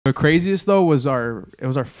The craziest though was our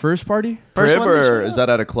first party. Crib, or is that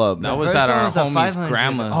at a club? That was at our homie's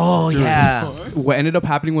grandma's. Oh, Dude. yeah. What ended up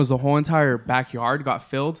happening was the whole entire backyard got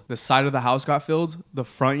filled. The side of the house got filled. The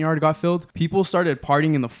front yard got filled. People started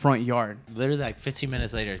partying in the front yard. Literally like 15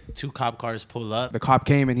 minutes later, 2 cop cars pull up. The cop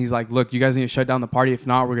came and he's like, look, you guys need to shut down the party. If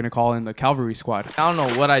not, we're going to call in the cavalry squad. I don't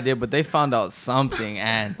know what I did, but they found out something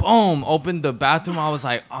and boom, opened the bathroom. I was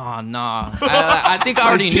like, oh, nah. I think I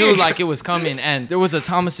already knew like it was coming. And there was a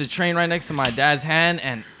Thomas the Train right next to my dad's hand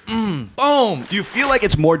and boom. Do you feel like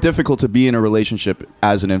it's more difficult to be in a relationship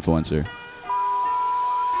as an influencer?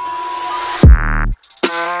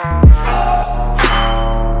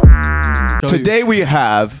 Today we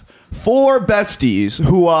have 4 besties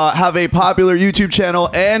who have a popular YouTube channel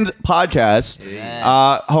and podcast. Yes.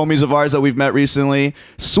 Homies of ours that we've met recently.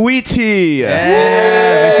 SweeTea.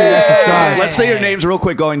 Subscribe. Let's say your names real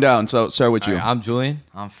quick going down. So start with you. Right, I'm Julian.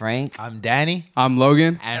 I'm Frank. I'm Danny. I'm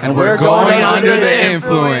Logan. And we're going under the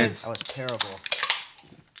influence. That was terrible.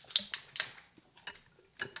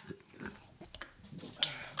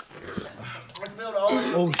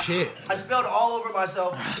 Oh shit. I spilled all over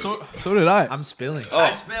myself. So did I. I'm spilling. I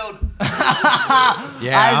spilled.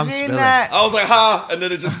 Yeah, I'm spilling. I was like, ha, and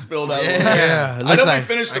then it just spilled out. Yeah. It I looks know like, we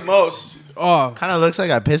finished the most. Oh, kind of looks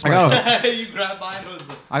like I pissed I myself. got, You grabbed mine.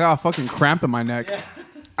 I got a fucking cramp in my neck.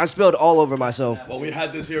 I spilled all over myself. Well, we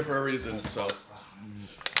had this here for a reason, so.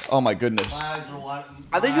 Oh my goodness.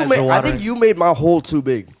 I think you made my hole too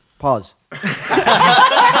big. Pause.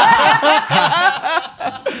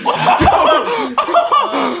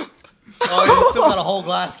 Oh, you still got a whole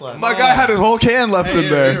glass left. My guy had his whole can left in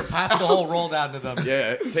there. Here, pass the whole roll down to them.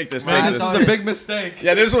 Yeah, take this. Man, take this this. is a big mistake.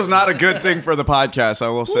 Yeah, this was not a good thing for the podcast, I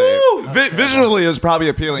will say. Visually is probably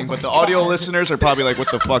appealing, but the audio listeners are probably like,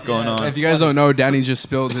 what the fuck going on? If you guys don't know, Danny just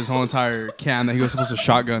spilled his whole entire can that he was supposed to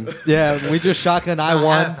shotgun. Yeah, we just shotgun. I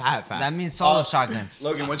won. That means solo shotgun.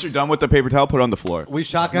 Logan, once you're done with the paper towel, put it on the floor. We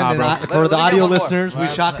shotgunned, Nah, and bro. for the Let me audio get one more. listeners, we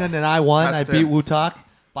shotgunned and I won. That's I fair. beat Wu-Tak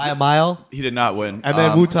by a mile. He did not win. And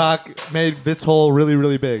then Wu-Tak made Vit's hole really,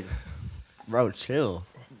 really big. Bro, chill.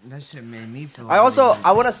 That shit made me feel I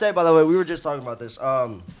want to say, by the way, we were just talking about this.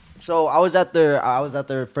 So I was at their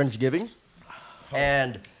Friendsgiving,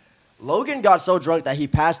 and Logan got so drunk that he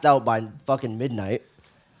passed out by fucking midnight.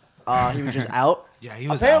 He was just out. Yeah, he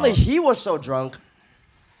was Apparently, out. he was so drunk,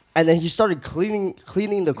 and then he started cleaning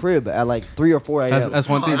the crib at like 3 or 4 a.m. That's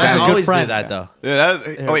one thing. I Danny, always do friend. that though. Yeah,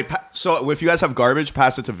 oh, wait. So if you guys have garbage,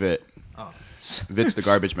 pass it to Vit. Vit's the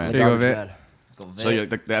garbage man. There you go, Garbage Vit. man. So you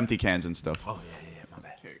the empty cans and stuff. Oh yeah, my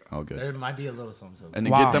bad. Here you go. Oh, good. There might be a little something. And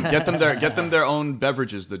then Wow. get them their own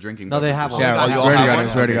beverages, the drinking. No, they beverages. have one. Yeah, you we all already have got one?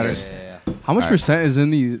 it. We already got Okay. it. How much percent is in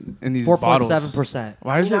these bottles? 4.7%.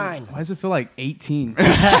 Why does 29. it feel like 18?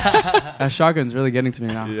 That shotgun's really getting to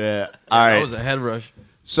me now. Yeah. All That right. was a head rush.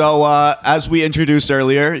 So as we introduced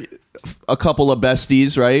earlier, a couple of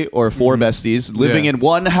besties, right, or 4 besties living Yeah. in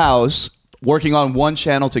one house, working on one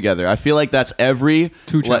channel together. I feel like that's every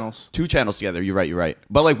 2 channels. 2 channels together. You're right.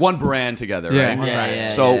 But like one brand together, Yeah. right? Yeah.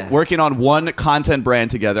 So working on one content brand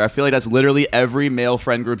together, I feel like that's literally every male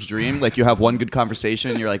friend group's dream. Like you have one good conversation,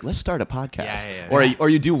 and you're like, let's start a podcast, or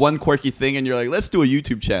you do one quirky thing, and you're like, let's do a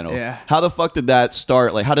YouTube channel. Yeah. How the fuck did that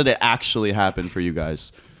start? Like, how did it actually happen for you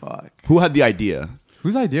guys? Fuck. Who had the idea?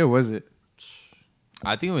 Whose idea was it?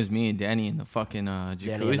 I think it was me and Danny in the fucking Danny and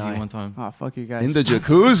jacuzzi I. one time. Oh, fuck you guys. In the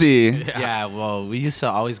jacuzzi. Yeah, well, we used to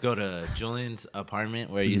always go to Julian's apartment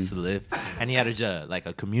where he used to live, and he had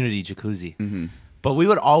a community jacuzzi. But we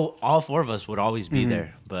would all 4 of us would always be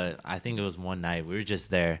there. But I think it was one night we were just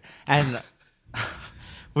there, and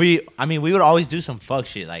we would always do some fuck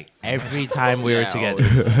shit like every time we were together.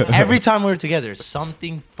 Every time we were together,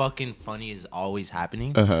 something fucking funny is always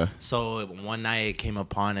happening. So one night it came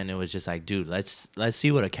upon, and it was just like, dude, let's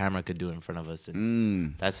see what a camera could do in front of us,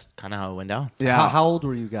 and that's kind of how it went down. Yeah. How old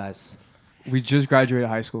were you guys? We just graduated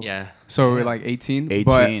high school. Yeah. So we're like 18. 18.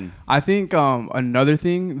 But I think another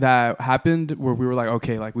thing that happened where we were like,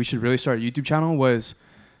 okay, like we should really start a YouTube channel was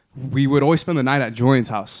we would always spend the night at Julian's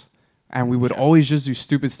house. And we would always just do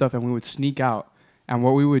stupid stuff, and we would sneak out. And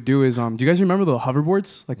what we would do is, do you guys remember the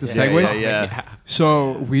hoverboards, like the Segways? Yeah.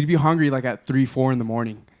 So we'd be hungry like at 3, 4 in the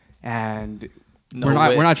morning, and No we're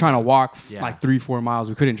way. not trying to walk Yeah. like 3, 4 miles.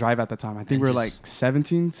 We couldn't drive at the time. I think And we were just- like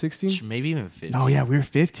 17, 16. Maybe even 15. No, yeah, we were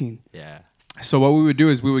 15. Yeah. So what we would do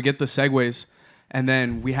is we would get the Segways, and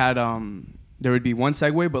then we had there would be one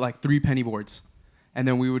Segway, but like 3 penny boards. and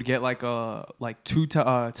then we would get like two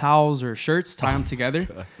towels or shirts, tie them together,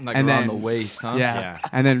 Like and around then the waist, huh? yeah.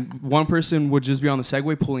 And then one person would just be on the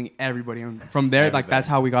Segway pulling everybody. And from there, like that's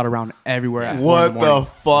how we got around everywhere. At 4 in What morning. the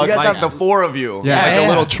fuck? You guys Like have- the 4 of you. Yeah. Like Yeah. a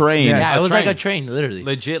little train. Yeah. Yeah, it was like train. a train, literally.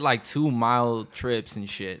 Legit like 2-mile trips and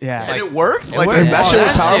shit. Yeah. And Like, it worked? Like worked. that shit was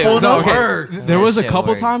That powerful shit enough? worked. There was a That shit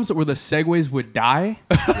couple worked. times where the Segways would die,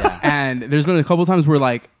 and there's been a couple times where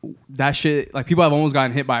like that shit, like people have almost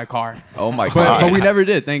gotten hit by a car. Oh my But, god. but we never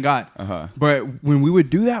did, thank God. Uh-huh. But when we would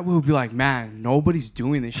do that, we would be like, man, nobody's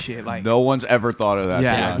doing this shit. Like, No one's ever thought of that. to be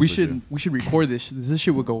yeah, honest we with you. should record this. This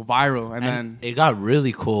shit would go viral, and then And it got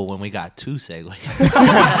really cool when we got 2 Segways.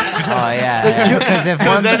 Oh yeah. Because if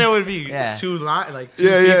Because one, then it would be Yeah. 2 like 2 Yeah,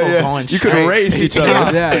 people yeah, going yeah. You could straight. race each other.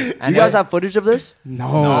 yeah, You guys have footage of this?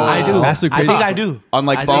 no, I do. That's the I crazy. think I do. On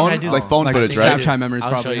like I think phone? I do. Like phone Like footage, Snapchat right? Snapchat memories, I'll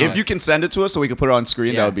show probably. you. If you can send it to us so we can put it on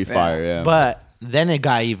screen, that would be fire. Yeah. But then it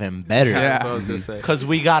got even better. Yeah. That's what I was gonna say. Because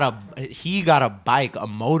he got a bike, a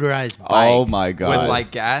motorized bike. Oh my god. With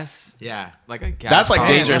like gas, Yeah. like a gas. That's like pump.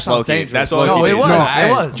 dangerous, sounds Loki. dangerous. That's all. No, it was. No, It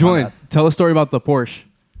was. Julian, tell a story about the Porsche.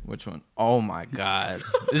 Which one? Oh my god.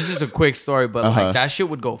 This is just a quick story, but like that shit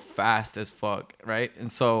would go fast as fuck, right?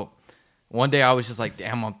 And so one day I was just like,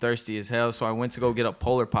 damn, I'm thirsty as hell. So I went to go get a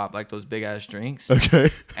Polar Pop, like those big ass drinks. Okay.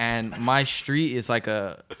 And my street is like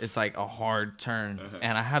a hard turn.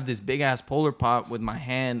 And I have this big ass Polar Pop with my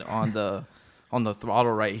hand on the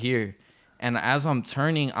throttle right here. And as I'm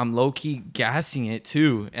turning, I'm low key gassing it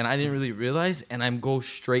too. And I didn't really realize. And I'm go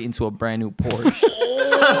straight into a brand new Porsche.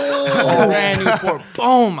 Brand new Porsche.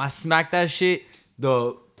 Boom! I smack that shit.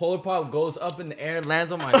 The Polar Pop goes up in the air,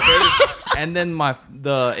 lands on my face, and then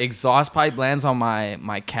the exhaust pipe lands on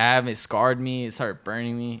my cab. It scarred me. It started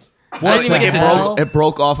burning me. I didn't even Like get it to broke, it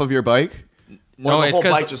broke off of your bike? No, Or the it's whole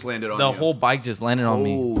 'cause bike just landed on the you? whole bike just landed on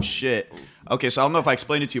me. Oh shit. Okay, so I don't know if I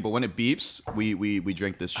explained it to you, but when it beeps, we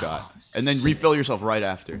drink this shot. And then refill yourself right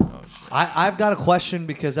after. I've got a question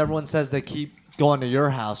because everyone says they keep going to your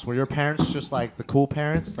house. Were your parents just like the cool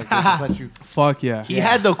parents? Like they just let you. Fuck yeah. He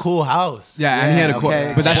had the cool house. Yeah, and he had a cool,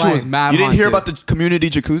 okay, but that shit was explain. mad. You didn't hear haunted. about the community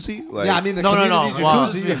jacuzzi? Like, Yeah, I mean the No. community Well,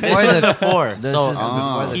 jacuzzi. this is before. This So is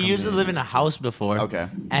before the he used to live in a house before. Okay.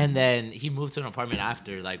 And then he moved to an apartment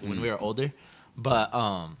after, like when we were older. But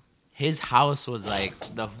his house was like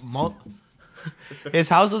his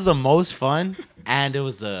house was the most fun and it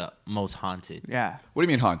was the most haunted. Yeah, What do you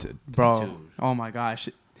mean haunted? bro. Dude. Oh my gosh,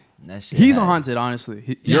 That shit he's had- haunted. Honestly,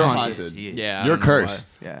 he's You're haunted. haunted. Yeah, I You're don't know cursed.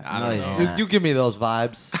 Yeah. why. I No, don't he's know. not. You give me those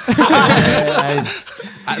vibes. I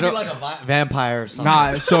You'd be don't- like a vampire or something.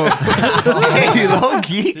 Nah, so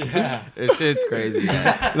This shit's crazy.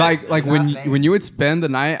 Man. like when you would spend the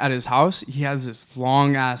night at his house, he has this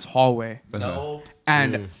long ass hallway,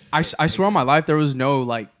 and I swear on my life there was no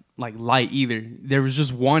like light either. There was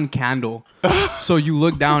just one candle, so you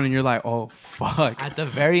look down and you're like, oh fuck. At the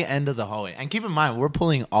very end of the hallway. And keep in mind, we're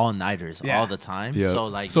pulling all-nighters Yeah. all the time. Yeah. So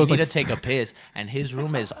like So you it's need like- to take a piss and his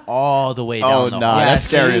room is all the way Oh, down the nah, hallway. that's so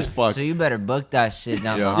scary you- as fuck. So you better book that shit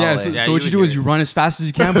down Yeah. the hallway. Yeah, so Yeah, what you you do would is hear you run as fast as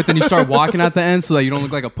you can, but then you start walking at the end so that you don't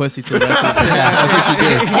look like a pussy to the rest of the That's what you do.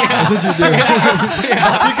 That's what you do.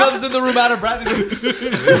 He comes in the room out of breath.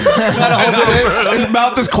 His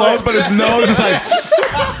mouth is closed, but his nose is like.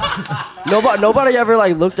 Nobody ever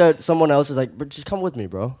like looked at someone else and was like, "Bro, just come with me,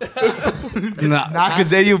 bro." Nah. Not because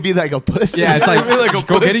then you'll be like a pussy. Yeah, it's like,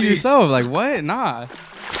 go get it pussy. yourself. Like, what? Nah.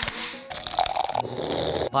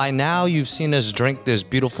 By now, you've seen us drink this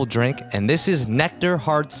beautiful drink, and this is Nectar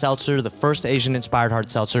Hard Seltzer, the first Asian-inspired hard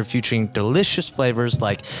seltzer featuring delicious flavors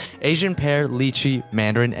like Asian pear, lychee,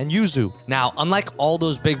 mandarin, and yuzu. Now, unlike all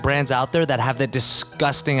those big brands out there that have that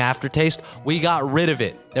disgusting aftertaste, we got rid of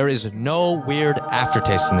it. There is no weird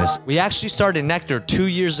aftertaste in this. We actually started Nectar 2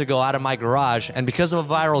 years ago out of my garage, and because of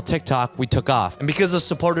a viral TikTok, we took off. And because of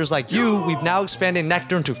supporters like you, we've now expanded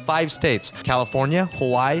Nectar into 5 states: California,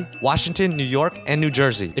 Hawaii, Washington, New York, and New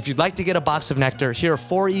Jersey. If you'd like to get a box of Nectar, here are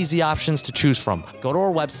 4 easy options to choose from. Go to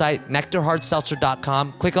our website,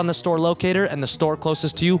 nectarhardseltzer.com, click on the store locator, and the store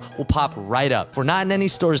closest to you will pop right up. If we're not in any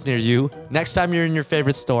stores near you, next time you're in your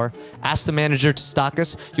favorite store, ask the manager to stock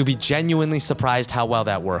us. You'll be genuinely surprised how well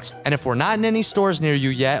that works. And if we're not in any stores near you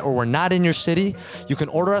yet, or we're not in your city, you can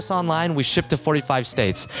order us online. We ship to 45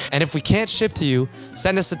 states. And if we can't ship to you,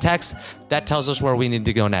 send us a text. That tells us where we need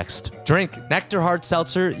to go next. Drink Nectar Hard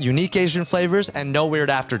Seltzer, unique Asian flavors, and no weird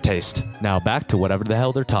aftertaste. Now back to whatever the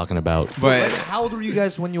hell they're talking about. But How old were you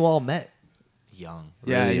guys when you all met? Young.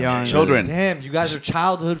 yeah, young. Children. Damn, you guys are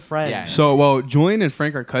childhood friends. Yeah. So, well, Julian and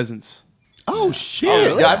Frank are cousins. Oh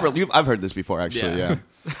shit! Yeah, I've heard this before actually. Yeah.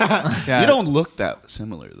 Yeah. You don't look that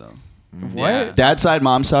similar though. What? Yeah. Dad side,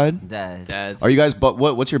 mom side? Dad's. Are you guys? But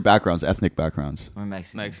what's your backgrounds? Ethnic backgrounds? We're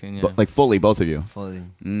Mexican. Mexican, yeah. Like fully, both of you. Fully.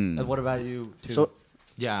 And what about you? Too? So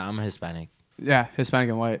Yeah, I'm a Hispanic. Yeah, Hispanic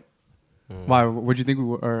and white. Why? What'd you think we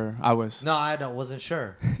were? Or I was? no, I wasn't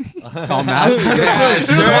sure. Oh, man.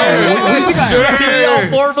 All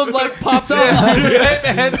four of them like popped up.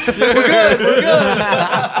 We're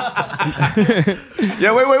good.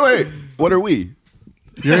 Yeah. Wait. What are we?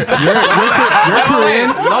 You're Korean.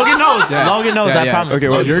 Logan knows. Yeah. Logan knows. Yeah, I yeah. promise. Okay,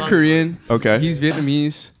 well, You're Korean. Okay. He's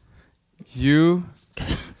Vietnamese. You.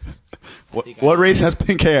 What race has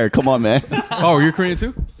pink hair? Come on, man. Oh, you're Korean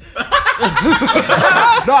too?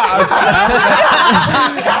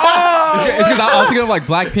 It's because I was thinking of like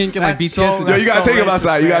Blackpink and like That's BTS. so- and Yo, you gotta so take him racist,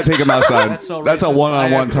 outside. You man. gotta take him outside. That's so That's a racist.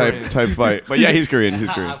 one-on-one I am type fight. But yeah, he's Korean. He's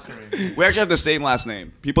Korean. I'm Korean. We actually have the same last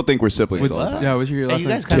name. People think we're siblings. What's, all the time. yeah, what's your Hey, last you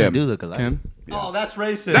name? guys kind of Kim. do look alike. Kim. Oh, that's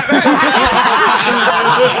racist.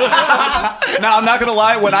 Now, I'm not gonna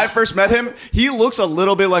lie. When I first met him, he looks a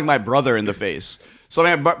little bit like my brother in the face. So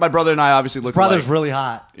my brother and I obviously look Brother's alike. really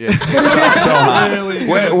hot. Yeah, so hot.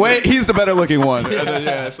 Really? Wait, he's the better looking one. And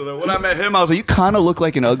then, so then when I met him, I was like, you kind of look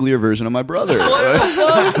like an uglier version of my brother.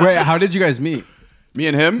 Wait, how did you guys meet? Me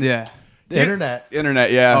and him? Yeah. The internet.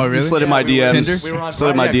 Internet, yeah. Oh, really? He slid in Yeah, my we were- DMs. Tinder? We were on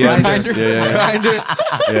Slid in my Grindr. DMs. Grindr?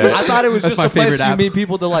 Yeah. I thought it was That's just my a place favorite you app. meet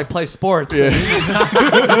people to like play sports. Yeah. He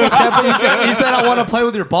said, I want to play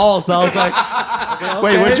with your balls. So I was like,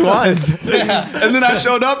 Wait, which ones? And then I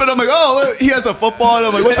showed up and I'm like, oh, he has a football. And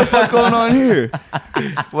I'm like, what the fuck going on here?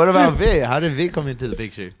 What about Vic? How did Vic come into the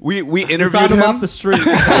picture? We we interviewed found him him. off the street.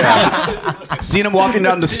 Seen him walking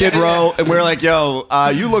down to Skid Row, and we are like, "Yo,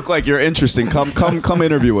 you look like you're interesting. Come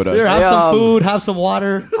interview with us." Here, have Yeah, some food, have some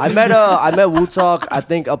water. I met Wu Talk, I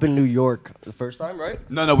think, up in New York the first time, right?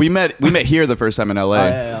 No, we met here the first time in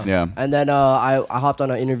LA. Yeah. And then I hopped on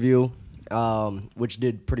an interview, which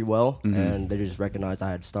did pretty well, and they just recognized I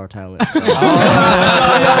had star talent. So.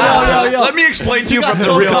 Let me explain to you from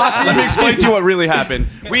the real. Let me explain to you what really happened.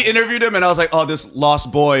 We interviewed him, and I was like, "Oh, this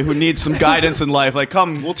lost boy who needs some guidance in life. Like,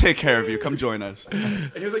 come, we'll take care of you. Come join us."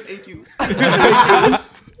 And he was like, "Thank you."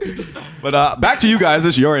 But back to you guys.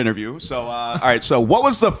 This is your interview. So, all right. So, what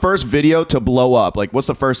was the first video to blow up? Like, what's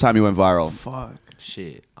the first time you went viral? Fuck.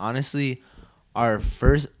 Shit. Honestly, our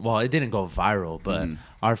first, well, it didn't go viral, but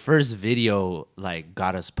our first video like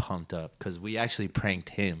got us pumped up because we actually pranked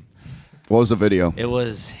him. What was the video? It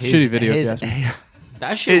was his Shitty video, if you His, ask me.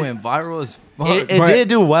 That shit went viral as fuck. it But- did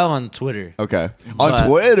do well on Twitter. Okay. On But-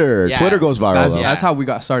 Twitter. yeah. Twitter goes viral. That's, though. that's how we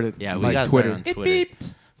got started. Yeah, we like got Twitter. started on Twitter.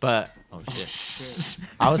 But oh shit,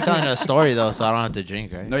 I was telling a story though, so I don't have to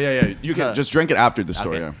drink, right? No, yeah. You can just drink it after the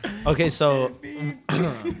story. Okay. Yeah. Okay, so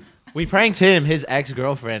we pranked him, his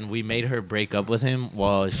ex-girlfriend. We made her break up with him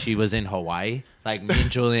while she was in Hawaii. Like, me and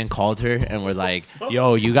Julian called her and we're like,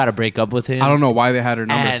 yo, you got to break up with him. I don't know why they had her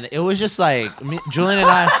number. And it was just like, Julian and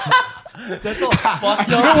I... That's all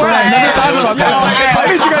fucked up.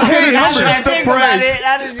 It's just a prank.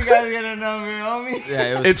 How did you guys get a number, homie? Yeah,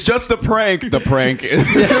 it was. It's just a prank. The prank.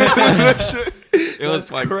 It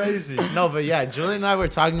was like Crazy. No, but yeah, Julian and I were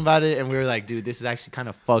talking about it, and we were like, dude, this is actually kind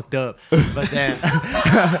of fucked up. But then,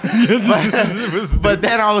 but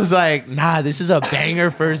then I was like, nah, this is a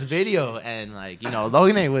banger first video. And like,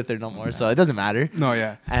 Logan ain't with her no more, so it doesn't matter. No,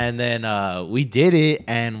 yeah. And then we did it,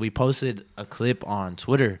 and we posted a clip on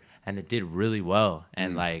Twitter, and it did really well.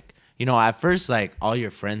 And like, at first, like, all your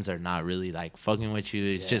friends are not really like fucking with you.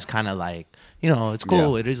 It's just kind of like, it's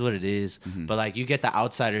cool. Yeah. It is what it is. But like, you get the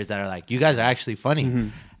outsiders that are like, you guys are actually funny.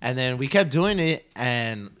 And then we kept doing it,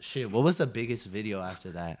 and shit, what was the biggest video after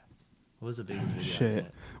that? What was the biggest video? after Shit.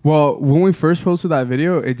 that? Well, when we first posted that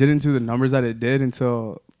video, it didn't do the numbers that it did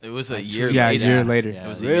until it was a year. yeah, later. a year later. Yeah, It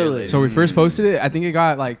was a year later. So we first posted it. I think it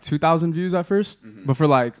got like 2,000 views at first, but for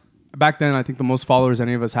like back then, I think the most followers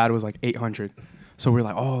any of us had was like 800. So we're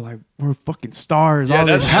like, oh, like we're fucking stars. Yeah, all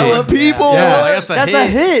that's this hella shit. people. Yeah. Like, That's a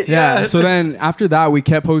hit. Yeah. So then after that, we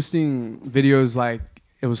kept posting videos like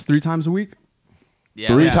it was 3 times a week. Yeah,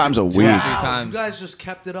 Three yeah. times a week. Three Wow, times. you guys just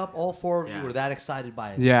kept it up. All four of you Yeah. were that excited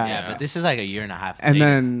by it. Yeah. Yeah, but this is like a year and a half And later.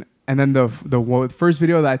 then the first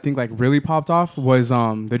video that I think like really popped off was the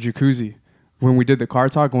jacuzzi when we did the car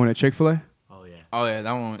talk going to Chick-fil-A. Oh, yeah. Oh yeah,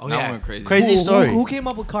 that one. Oh, that yeah. one went crazy. Crazy story. Who came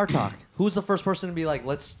up with car talk? Who was the first person to be like,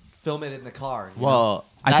 let's film it in the car? you know? Well,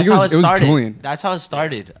 I that's think it how was- it was started. Julian. That's how it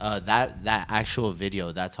started. That actual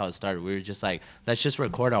video. That's how it started. We were just like, let's just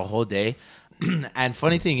record a whole day. And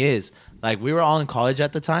funny thing is, like, we were all in college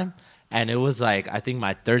at the time, and it was like I think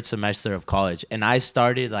my 3rd semester of college, and I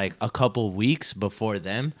started like a couple weeks before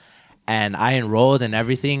them, and I enrolled and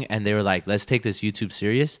everything, and they were like, let's take this YouTube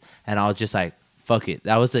serious, and I was just like, fuck it.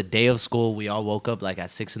 That was the day of school. We all woke up like at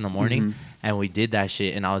 6 in the morning and we did that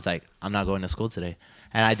shit. And I was like, I'm not going to school today.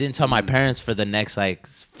 And I didn't tell my parents for the next like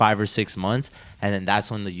 5 or 6 months. And then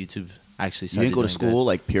that's when the YouTube actually started. You didn't go to school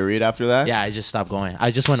like period after that? Yeah, I just stopped going.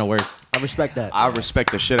 I just went to work. I respect that. I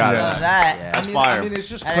respect the shit out of that. Yeah. That's fire. I mean, it's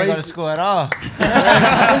just I didn't go to crazy. school at all.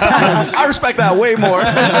 I respect that way more.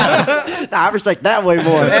 Nah, I respect that way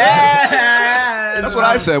more. That's what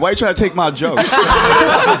I said. Why you trying to take my joke? I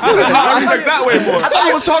said, I respect that way more. I thought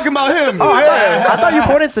I was talking about him. Oh, I thought you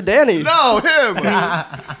pointed to Danny. No, him.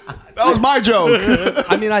 That was my joke.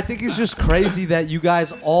 I mean, I think it's just crazy that you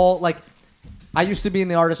guys all like. I used to be in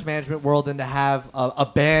the artist management world, and to have a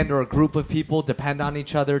band or a group of people depend on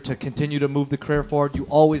each other to continue to move the career forward, you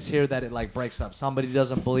always hear that it like breaks up. Somebody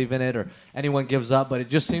doesn't believe in it, or anyone gives up. But it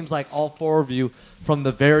just seems like all four of you, from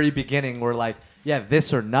the very beginning, were like, "Yeah,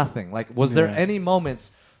 this or nothing." Like, was there any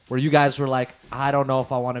moments where you guys were like, "I don't know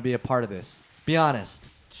if I want to be a part of this"? Be honest.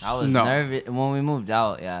 I was nervous when we moved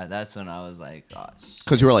out. Yeah, that's when I was like, gosh.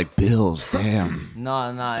 Because you were like, bills, damn. No,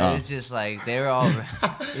 it was just like they were all,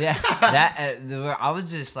 I was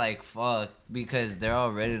just like, fuck, because they're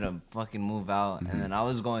all ready to fucking move out, and then I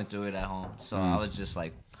was going through it at home, so I was just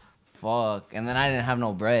like, fuck, and then I didn't have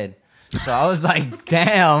no bread, so I was like,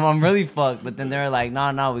 damn, I'm really fucked. But then they were like,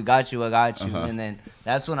 no, we got you, I got you, and then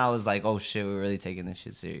that's when I was like, oh shit, we're really taking this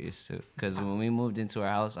shit serious too, because when we moved into our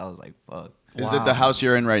house, I was like, fuck. Is it the house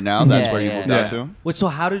you're in right now? That's where you moved out to? Wait, so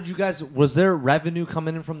how did you guys? Was there revenue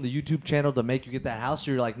coming in from the YouTube channel to make you get that house?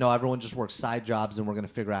 Or you're like, no, everyone just works side jobs, and we're gonna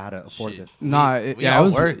figure out how to afford this. Nah, we it all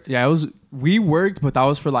was worked. Yeah, it was. We worked, but that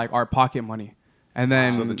was for like our pocket money, and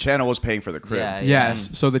then So the channel was paying for the crib. Yeah. yes.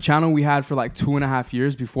 So the channel we had for like 2.5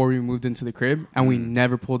 years before we moved into the crib, and we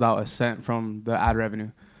never pulled out a cent from the ad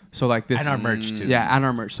revenue. So like this And our merch too. Yeah, and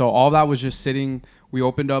our merch. So all that was just sitting. We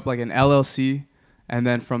opened up like an LLC. And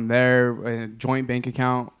then from there, a joint bank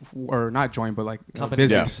account, or not joint, but like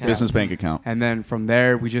business. Yeah, business bank account. And then from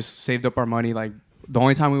there, we just saved up our money. Like the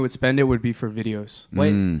only time we would spend it would be for videos.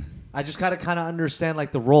 Wait, I just gotta kind of understand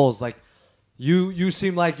like the roles. Like, you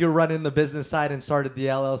seem like you're running the business side and started the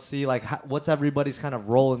LLC. Like, what's everybody's kind of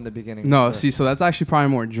role in the beginning? No, see, so that's actually probably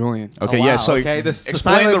more Julian. Okay, wow, yeah. So okay, the explain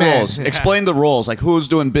silent the man. roles. Explain the roles. Like who's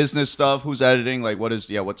doing business stuff, who's editing, like what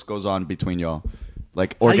goes on between y'all,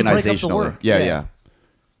 like How do you break up the organizationally. work? Yeah.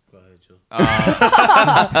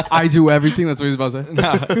 I do everything. That's what he's about to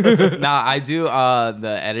say. Nah, I do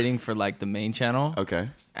the editing for like the main channel. Okay. And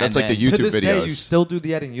That's like the then- YouTube To this videos. day, you still do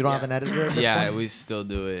the editing. You don't have an editor. At this Yeah, point? we still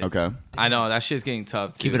do it. Okay. I know that shit's getting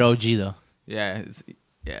tough too. Keep it OG though. Yeah, it's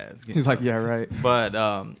getting He's like, tough. yeah, right. But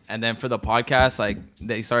and then for the podcast, like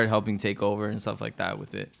they started helping take over and stuff like that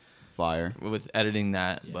with it, Fire. with editing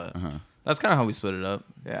that. But that's kind of how we split it up.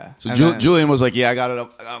 Yeah. So And then- Julian was like, "Yeah, I got it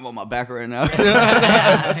up. I'm on my back right now."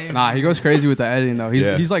 Nah, he goes crazy with the editing though.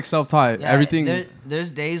 He's like self-taught. Yeah, Everything.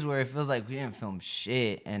 There's days where it feels like we didn't film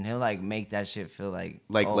shit, and he'll like make that shit feel like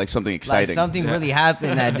like something like exciting. something really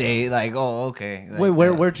happened that day. Like, oh, okay. Like,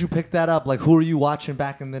 Wait, where'd you pick that up? Like, who are you watching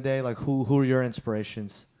back in the day? Like, who are your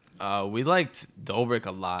inspirations? We liked Dobrik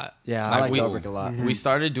a lot. Yeah, I like we, Dobrik a lot. We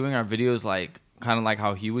started doing our videos like kind of like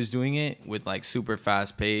how he was doing it, with like super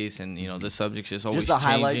fast pace, and you know the subject's just always the changing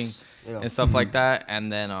highlights, you know. and stuff like that.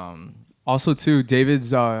 And then Also, too,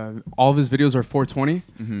 David's all of his videos are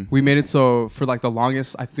 420. We made it so for like the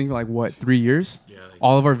longest, I think like what 3 years. Yeah.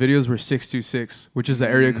 All of our videos were 626, which is the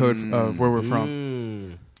area code of where we're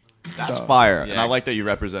from. That's fire, and yeah. I like that you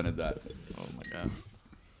represented that. oh my god,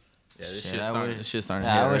 yeah, this Shit, shit's I starting. wish- This shit's starting.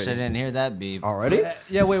 Yeah, to I hit wish I already. didn't hear that beep. Already?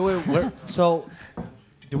 Yeah, wait. So,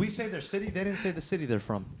 do we say their city? They didn't say the city they're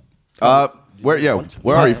from. Where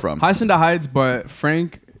are you from? Hacienda Heights, but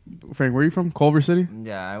Frank, where are you from? Culver City?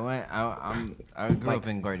 Yeah, I grew up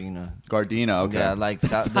in Gardena. Gardena. Okay. Yeah, like the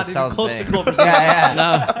not even South close Bay. to Culver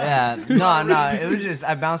Yeah. No. It was just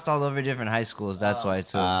I bounced all over different high schools. That's why too.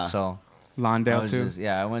 So I Lawndale, was too. just,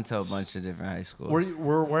 I went to a bunch of different high schools.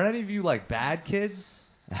 Were any of you like bad kids?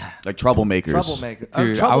 Like troublemakers. Troublemakers.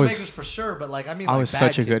 Dude, I troublemakers was- for sure, but like I mean, I like was bad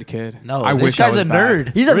such a kid. good kid. No, I this wish guy's I was a bad.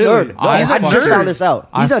 nerd. He's a Really? nerd. No, I I just fucking- found this out.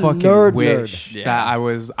 He's I a fucking nerd. wish Nerd. that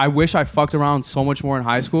I wish I fucked around so much more in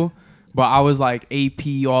high school, but I was like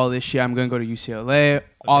AP, all this shit. I'm gonna go to UCLA,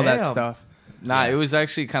 all that Damn. stuff. Nah, it was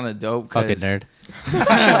actually kind of dope. Fucking nerd.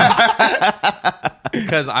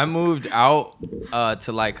 Because I moved out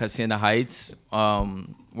to like Hacienda Heights, where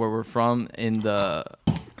we're from, in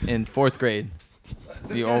fourth grade.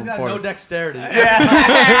 This guy's got no dexterity.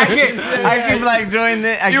 I keep like doing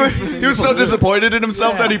this. He was so disappointed in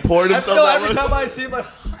himself that he poured himself that every much. time I see him, and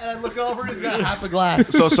I look over, he's got half a glass.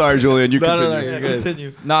 So sorry, Julian. You No, no, continue. no, Yeah, you're good.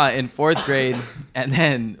 continue. Nah, in fourth grade, and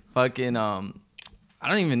then fucking I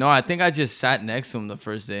don't even know. I think I just sat next to him the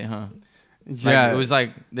first day, huh? Yeah, Like, it was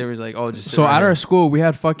like they were like, oh, just. Sit So right at here. our school, we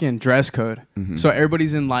had fucking dress code. So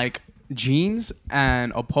everybody's in like jeans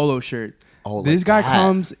and a polo shirt. Oh, This like guy that.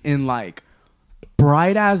 comes in like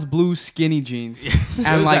bright ass blue skinny jeans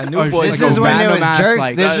and like New Boy. like This is a when it random was ass, jerk.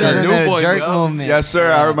 like, This is shirt. in New the Boy, jerk bro. moment. Yes,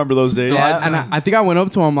 sir. I remember those days. And I think I went up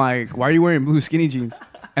to him like, "Why are you wearing blue skinny jeans?"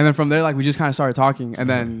 And then from there, like we just kind of started talking, and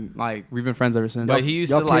then like we've been friends ever since. But he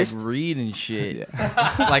used Y'all to like kissed? read and shit,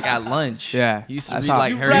 like at lunch. Yeah. he used to That's read how-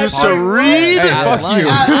 like You Harry used Potter. to read? Hey, At fuck lunch.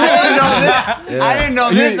 you. I didn't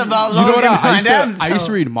know this about You know Logan. what? I used so-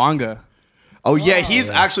 to read manga. Oh yeah, he's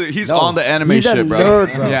No, on the anime he's a shit, bro.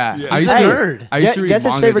 nerd, bro. Yeah, He's I used a to. nerd. I used to read Guess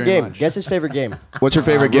his manga favorite during game. lunch. Guess his favorite game. What's your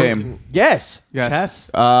favorite game? Yes. Yes.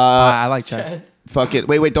 Chess. I like chess. Fuck it.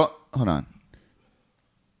 Wait, don't. Hold on.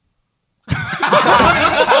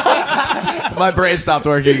 My brain stopped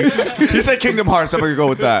working. He said Kingdom Hearts. I'm gonna go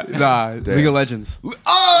with that. Nah, League of Legends.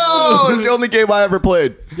 Oh, it's the only game I ever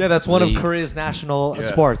played. Yeah, that's one of League. Korea's national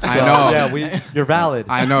sports. I so, know. Yeah, you're valid.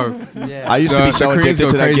 I know. yeah. I used to be The so Koreans addicted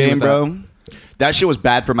go to that crazy game, with bro. That shit was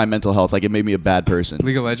bad for my mental health. Like, it made me a bad person.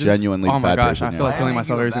 League of Legends. Genuinely Oh my bad gosh, person. I yeah. feel like killing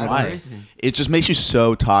myself every single time. It just makes you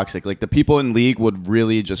so toxic. Like, the people in League would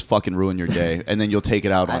really just fucking ruin your day, and then you'll take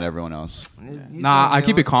it out on everyone else. Nah, I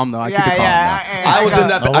keep it calm though. I keep it calm. I was in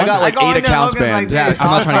that. I got like 8 accounts banned. Yeah, I'm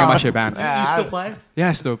not trying to get my shit banned. You still play? Yeah,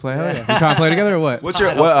 I still play. Hell yeah. You trying to play together or what? What's your?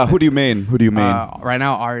 Who do you main? Who do you main? Right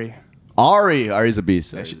now, Ari. Ari's a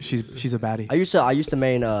beast. She's a baddie. I used to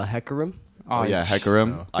main Hecarim. Oh yeah,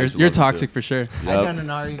 Hecarim. I used to You're love him, toxic too. for sure. I've done an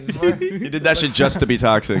Ari before. He did that shit just to be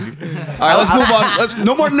toxic. All right, let's move on.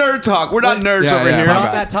 No more nerd talk. We're not nerds Yeah, over yeah, here. my On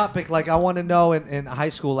bad. that topic, like I want to know in high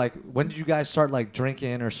school, like when did you guys start like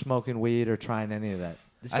drinking or smoking weed or trying any of that?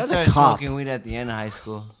 This I guy's a started cop. smoking weed at the end of high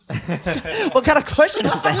school. What kind of question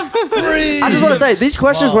is that? I just want to say these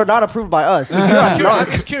questions were not approved by us. I'm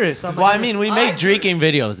just curious. I'm Well, like, I mean, we make drinking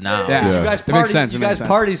videos now. Yeah. You guys It makes party. sense, You it makes guys sense.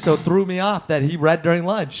 party, so it threw me off that he read during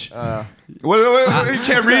lunch. You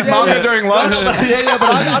can't read manga during lunch. yeah,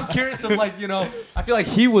 but I'm curious. Of like, I feel like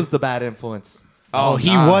he was the bad influence. Oh, he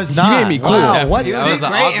nah. was He not. made me cool. Wow, what? That was the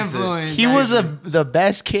Great opposite. influence. He was the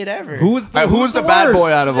best kid ever. Who's the bad worst?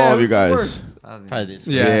 boy out of all of you who's the guys? worst? Probably this.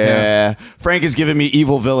 Yeah. Frank is giving me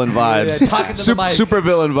evil villain vibes. Yeah, talking to the mic. Super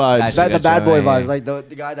villain vibes. That's- The bad boy Joey. vibes, like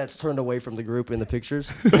the guy that's turned away from the group in the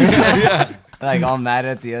pictures. Like all mad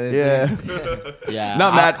at the other Yeah. thing. Yeah.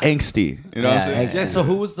 Not mad, angsty. You know what I'm Yeah, saying? angsty. Yeah. So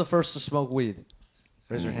who was the first to smoke weed?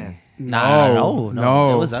 Raise your hand. No.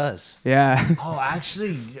 It was us. Yeah. Oh,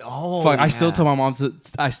 actually, Fuck. I still tell my mom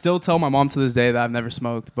to this day that I've never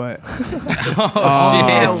smoked, but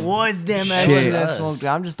It was them actually Shit. that smoked.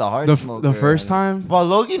 I'm just a hard the smoker. first time. Well,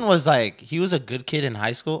 Logan was like, he was a good kid in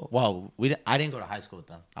high school. Well, I didn't go to high school with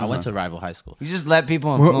them. I went to rival high school. You just let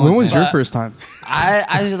people influence. When was him. your first time?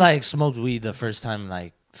 I like smoked weed the first time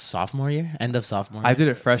like sophomore year, end of sophomore year. I did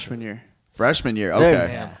it freshman year. Freshman year. Same.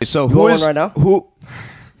 Okay. Yeah. So You who want is one right now? who?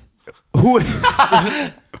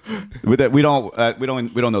 With that, we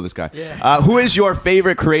don't know this guy. Who is your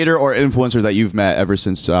favorite creator or influencer that you've met ever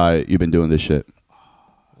since you've been doing this shit?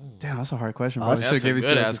 Damn, that's a hard question. Bro. I That's should have given you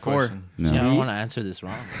good this ass before. question. Yeah, I don't want to answer this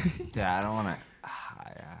wrong. Yeah, I don't want to.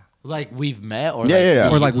 Like we've met or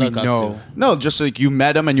Yeah. Or like we look up know. to? No, just like you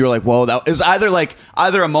met him and you're like, whoa, that is either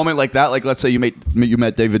a moment like that, like let's say you met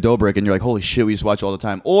David Dobrik and you're like, holy shit, we used to watch all the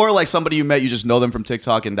time, or like somebody you met, you just know them from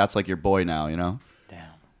TikTok and that's like your boy now, you know?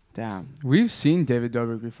 Damn. We've seen David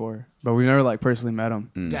Dobrik before, but we never like personally met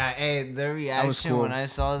him. Yeah, hey, their reaction cool. when I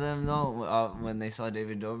saw them though, when they saw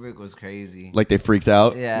David Dobrik was crazy. Like they freaked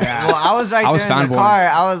out. Yeah. Well, I was right I was there in the fanboying. car.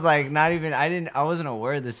 I was like, I wasn't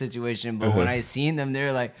aware of the situation, but when I seen them, they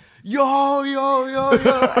were like, yo.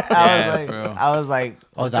 I was like,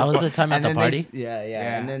 Oh, that was the time at and the then party? Yeah.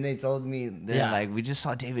 Yeah. And then they told me, Yeah. like, we just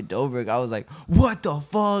saw David Dobrik. I was like, what the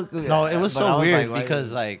fuck? No, it was But I so weird like, why-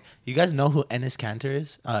 because like you guys know who Ennis Cantor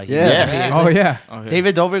is? Yeah. Oh yeah.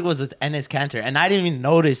 David Dobrik was with Ennis Cantor, and I didn't even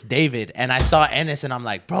notice David. And I saw Ennis, and I'm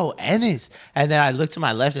like, bro, Ennis. And then I looked to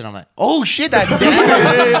my left, and I'm like, oh shit, that's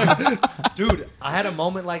David. Dude, I had a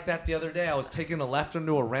moment like that the other day. I was taking a left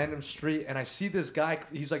into a random street, and I see this guy.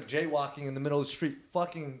 He's like jaywalking in the middle of the street,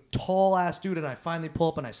 fucking tall ass dude. And I finally pull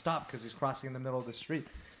up and I stop because he's crossing in the middle of the street.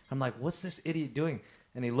 I'm like, what's this idiot doing?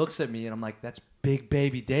 And he looks at me, and I'm like, that's Big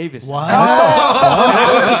Baby Davis. What?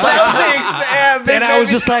 And I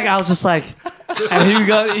was just like, I was just like,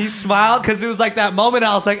 and he smiled because it was like that moment.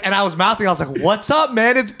 I was like, and I was mouthing. I was like, "What's up,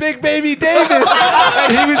 man? It's Big Baby Davis."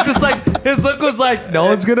 And he was just like, his look was like, "No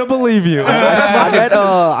one's gonna believe you."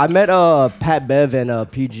 I met Pat Bev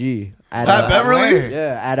and PG At Beverly?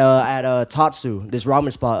 Yeah, at Tatsu, this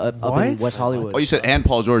ramen spot up in West Hollywood. Oh, you said and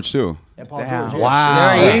Paul George too. And Paul Damn. George, yeah.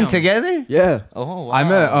 Wow. They were eating together? Yeah. Oh, wow. I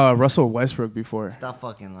met Russell Westbrook before. Stop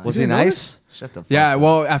fucking lying. Was he nice? Shut the fuck Yeah, up.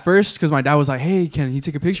 well, at first, because my dad was like, "Hey, can he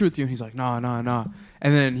take a picture with you?" And he's like, "No, no, no."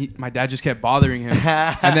 And then my dad just kept bothering him.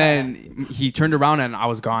 And then he turned around and I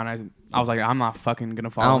was gone. I was like, I'm not fucking gonna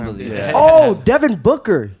follow him. I don't believe it. Oh, Devin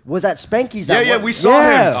Booker was at Spanky's. Yeah, we saw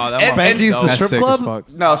him. Oh, that Spanky's the That's strip sick as club? fuck.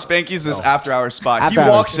 No, Spanky's this after-hours spot. After he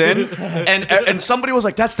hours. walks in, and somebody was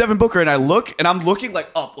like, "That's Devin Booker," and I look, and I'm looking like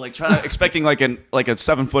up, like trying to expecting like a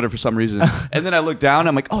 7-footer for some reason, and then I look down, and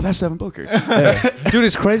I'm like, "Oh, that's Devin Booker." Dude,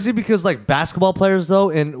 it's crazy because like basketball players though,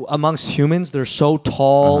 in amongst humans, they're so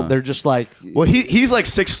tall. They're just like. Well, he's like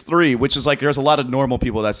 6'3", which is like there's a lot of normal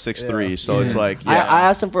people that's 6'3", so it's like I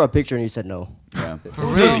asked him for a picture and he said no. yeah.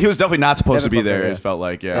 He was definitely not supposed to be there. It felt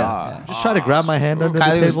like Just try to grab my hand under the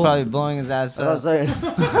Kylie was table. probably blowing his ass That's what I'm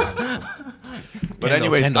up. saying. But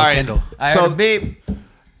anyways, Kendall, all right. Kendall. I So heard a beep.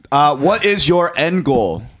 what is your end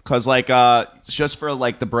goal? Because like just for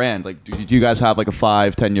like the brand, like do you guys have like a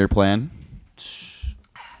 5-10 year plan,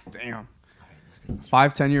 Damn.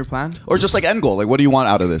 5-10 year plan? or just like end goal? Like what do you want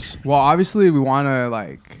out of this? Well, obviously we want to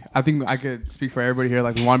like. I think I could speak for everybody here.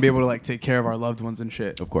 Like we want to be able to like take care of our loved ones and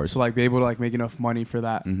shit. Of course. So like be able to like make enough money for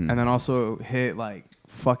that, and then also hit like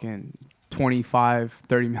fucking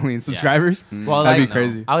 25-30 million subscribers. Well, That'd like, be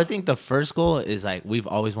crazy. I would think the first goal is like we've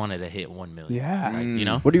always wanted to hit 1 million. Yeah. Right, you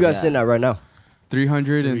know. What are you guys sitting at right now?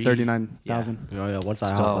 339,000. Oh yeah, once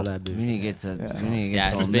I hop on that We bitch. need to get to. We need to get Yeah,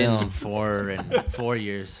 to it's a been mill. 4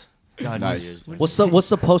 years. God, Nice. What's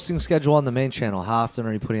the posting schedule on the main channel? How often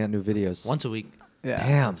are you putting out new videos? Once a week. Yeah.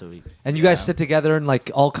 Damn. Once a week. And you guys sit together and like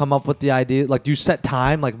all come up with the idea. Like, do you set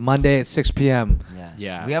time like Monday at 6 p.m.? Yeah.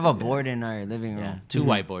 Yeah. We have a board in our living room. Yeah. 2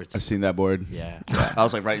 whiteboards. I've seen that board. Yeah. I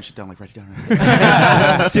was like writing shit down, like write it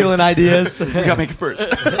down. Stealing ideas. We gotta make it first.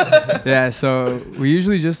 Yeah, so we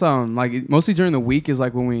usually just like mostly during the week is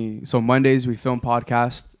like when so Mondays we film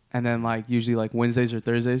podcast, and then like usually like Wednesdays or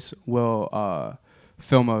Thursdays we'll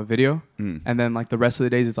film a video, and then like the rest of the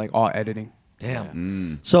days it's like all editing.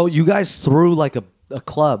 Damn. So you guys threw like a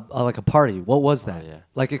club, like a party. What was that? yeah.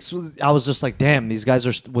 Like I was just like, damn, these guys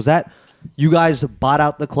are. Was that you guys bought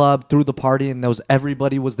out the club, threw the party, and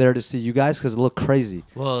everybody was there to see you guys because it looked crazy.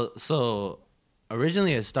 Well, so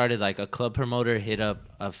originally it started like a club promoter hit up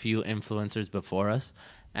a few influencers before us,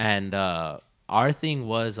 and our thing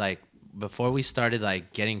was like before we started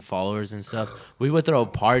like getting followers and stuff, we would throw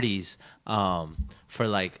parties for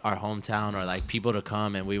like our hometown or like people to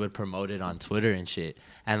come, and we would promote it on Twitter and shit.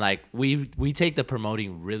 And like we take the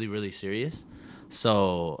promoting really, really serious.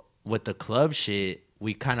 So with the club shit,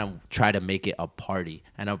 we kind of try to make it a party.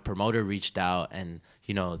 And a promoter reached out, and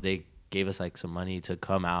you know they gave us like some money to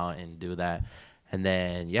come out and do that. And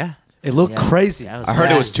then It looked crazy. Yeah, I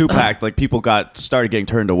heard it was 2-packed. Like people started getting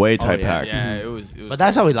turned away type packed. Yeah, it was. but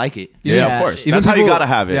that's how we like it. Yeah, Yeah. of course. Even That's how you people- gotta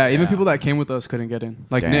have it. Yeah, even people that came with us couldn't get in.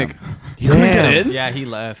 Like Damn. Nick. You couldn't get in? Yeah, he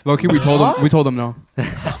left. Low key, we told him no.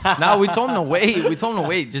 No, we told him to wait. We told him to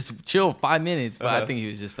wait. Just chill 5 minutes. But I think he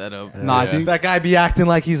was just fed up. Nah, I think That guy be acting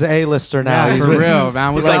like he's an A-lister now. yeah, He's for with- real,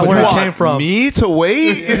 man. He's We're like, like, where you it want came from. me to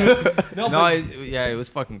wait? No, it was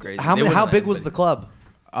fucking crazy. How They wouldn't how let big him was in. the club?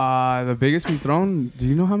 the biggest we've thrown. Do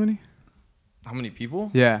you know how many? How many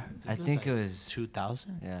people? Yeah. I think it was.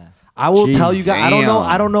 2,000. Yeah. I will Jeez. tell you guys. I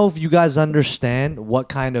Damn. don't know if you guys understand what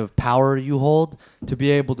kind of power you hold to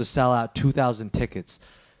be able to sell out 2,000 tickets.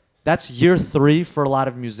 That's year 3 for a lot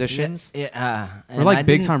of musicians. Yeah. We're like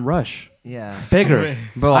big time rush. Yeah. Bigger,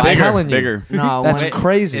 Bro, I'm I- telling you. bigger. No, That's when-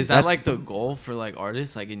 crazy. Is that That's- like the goal for like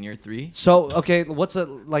artists like in year 3? So okay? What's a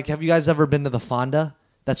like? Have you guys ever been to the Fonda?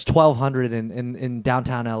 That's 1,200 in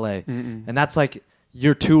downtown LA, and that's like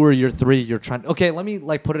year 2 or year 3. You're trying. Okay, let me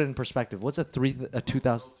like put it in perspective. What's a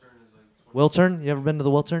 2,000? Wiltern? You ever been to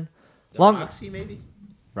the Wiltern? Roxy maybe.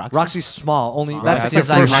 Roxy's small. Only Small. that's That's your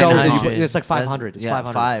like first show. That 900. it's like 500. It's yeah,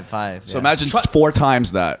 500. five. So imagine 4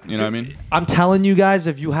 times that. You know what I mean? I'm telling you guys,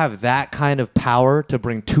 if you have that kind of power to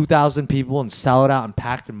bring 2,000 people and sell it out and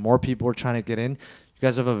packed, and more people are trying to get in, you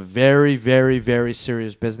guys have a very, very, very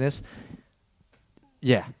serious business.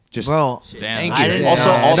 Yeah, just Bro, Damn. Thank I you. didn't Also-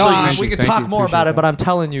 know. also no, you we should- could thank talk you, more appreciate about it, that. but I'm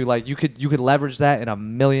telling you, like you could leverage that in a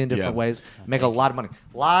million different Yeah. ways, make a lot of money.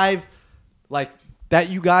 Live, like that,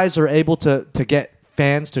 you guys are able to get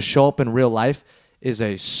fans to show up in real life is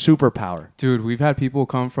a superpower. Dude, we've had people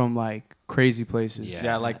come from like crazy places.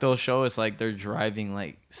 Yeah, like they'll show us like they're driving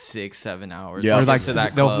like 6-7 hours. Yeah. to Or get like to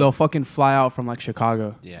that they'll club. fucking fly out from like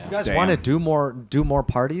Chicago. Yeah. You guys Damn. want to do more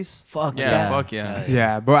parties? Fuck Yeah, fuck yeah.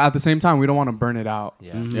 Yeah, but at the same time, we don't want to burn it out.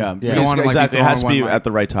 Yeah. Yeah, You don't Because wanna, like, be exactly. It has to throwing be one, at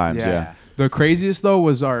the right times. Yeah. The craziest though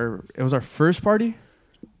was our first party,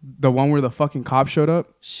 the one where the fucking cop showed up.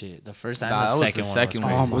 Shit, the first and Nah, the that was second the one. second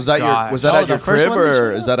was one. crazy. Was that God. was that Oh, at your the first crib one that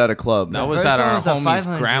or you is that at a club? That was First at one our was the homie's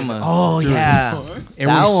 500. grandma's. Oh yeah, It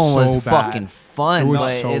that was one so was bad. fucking fun, It was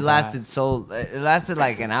but so it bad. lasted it lasted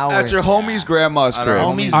like an hour. At your homie's grandma's At our crib.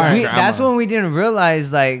 homie's All right. That's grandma. when we didn't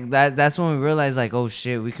realize like that. That's when we realized like, oh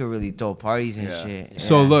shit, we could really throw parties and Yeah. shit.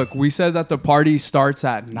 So Yeah. look, we said that the party starts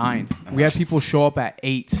at 9. We had people show up at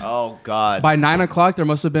 8. Oh God. By 9 o'clock, there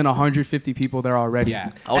must have been 150 people there already.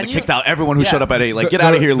 Yeah. I would have And you- kicked out everyone who Yeah. showed up at 8. Like, The- get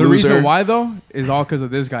out of here, The loser. reason why though is all because of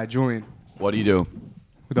this guy, Julian, What do you do?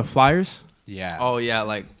 with the flyers. Yeah. Oh yeah,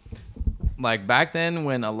 like back then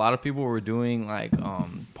when a lot of people were doing like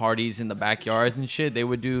parties in the backyards and shit, they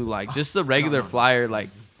would do like just the regular flyer. Like,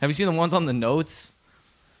 have you seen the ones on the notes?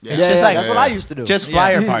 Yeah, just like- that's what I used to do. Just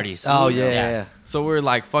flyer parties. Oh yeah. So we're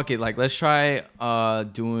like, fuck it, like let's try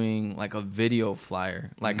doing like a video flyer,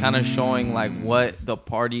 like kind of showing like what the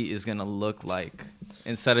party is gonna look like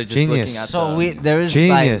instead of just Genius. looking at So the, there was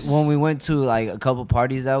Genius. like when we went to like a couple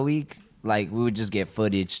parties that week, like we would just get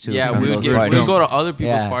footage too. yeah, from we would those we parties. would go to other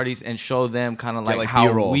people's Yeah. parties and show them kind of like, like, how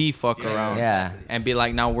B-roll. we fuck around, Yeah. and be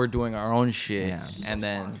like, now we're doing our own shit, Yeah. and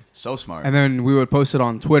then So smart. And then we would post it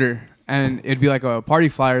on Twitter, and it'd be like a party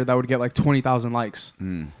flyer that would get like 20,000 likes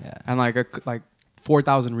Hmm. Yeah. and like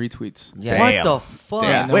 4,000 retweets. Yeah. What the fuck?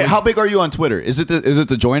 Damn. Wait, how big are you on Twitter? Is it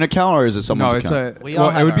the joint account or is it someone's No, it's account? a We all well,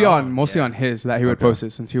 it have would be our on own, mostly yeah. on his that he would Okay. post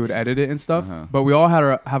it since he would edit it and stuff. Uh-huh. But we all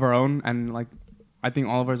have our own, and like I think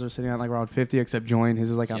all of ours are sitting at like around 50 except Join.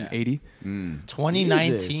 His is like on Yeah. 80.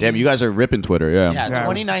 2019. Damn, you guys are ripping Twitter, yeah. Yeah, Yeah.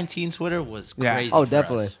 2019 Twitter was Yeah. crazy. Oh, for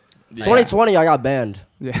definitely. us. 2020, I got banned.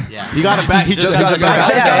 Yeah. Yeah. He got it back. He just got it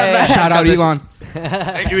back. Shout out Elon.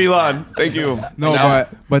 Thank you, Elon. Thank you. No,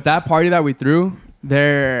 but that party that we threw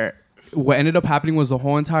there, what ended up happening was the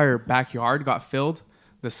whole entire backyard got filled,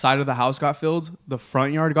 the side of the house got filled, the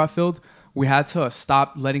front yard got filled. We had to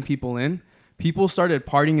stop letting people in. People started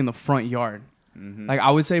partying in the front yard. Like I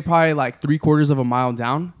would say probably like 3/4 of a mile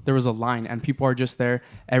down, there was a line and people are just there.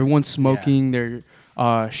 Everyone's smoking, they're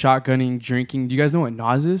shotgunning, drinking. Do you guys know what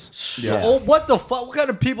Nas is? Yeah. Oh, what the fuck? What kind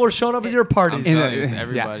of people are showing up at your parties? In the- it's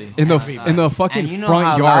everybody. In the fucking And you know front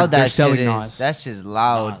how yard, loud they're that shit selling is. Nas. That's just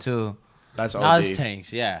loud too. That's Nas OD.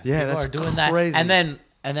 tanks, yeah. Yeah, People that's are doing crazy. that.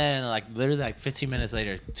 And then like literally like 15 minutes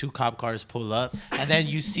later, 2 cop cars pull up, and then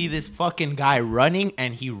you see this fucking guy running,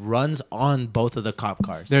 and he runs on both of the cop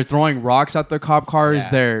cars. They're throwing rocks at the cop cars.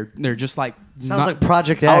 Yeah. They're just like Sounds like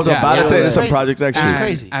Project I was X. about to Yeah, say it this was is a crazy. Project X. It was and,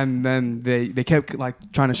 crazy. and then they kept like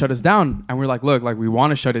trying to shut us down, and we're like, look, like we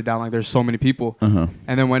want to shut it down. Like there's so many people. Uh-huh.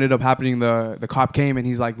 And then what ended up happening, the cop came and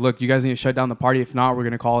he's like, look, you guys need to shut down the party. If not, we're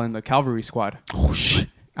gonna call in the cavalry squad. Oh shit.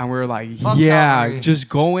 And we are like, Fuck yeah, cavalry. just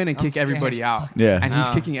go in and I'm kick scared. everybody out. Yeah. And he's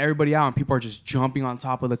Nah. kicking everybody out, and people are just jumping on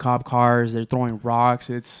top of the cop cars. They're throwing rocks.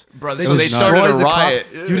 It's Bro, They so they just started destroyed a the cop- riot.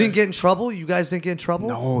 You didn't get in trouble? You guys didn't get in trouble?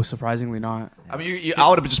 no, surprisingly not. I mean, I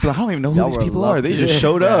would have just been like, I don't even know who Y'all these were people are. They lucky. just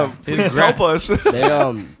showed up. Please help us.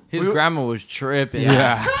 They His grandma was tripping.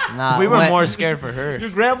 Yeah. Nah, we were when- more scared for her. Your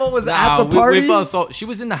grandma was Nah, at the we party? felt so. She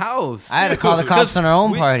was in the house. I had to call the cops on our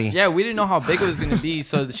own party. Yeah, we didn't know how big it was gonna be,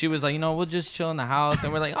 so she was like, we'll just chill in the house,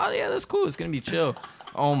 and we're like, oh yeah, that's cool. It's gonna be chill.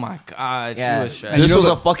 Oh my god, Yeah. she was stressed. And This you know was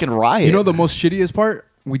the- a fucking riot. You know the most shittiest part?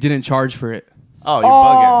 We didn't charge for it. Oh, you're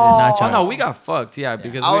bugging. Oh no, we got fucked. Yeah,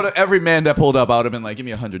 because I would've- every man that pulled up, I would have been like, give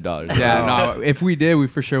me $100. Yeah, no. If we did, we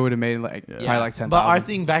for sure would have made like probably like 10,000. But our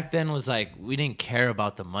thing back then was like we didn't care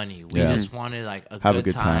about the money. We Yeah. just wanted like Have a a good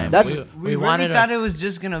good time. time. That's- We wanted really thought it was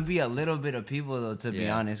just gonna be a little bit of people though, to be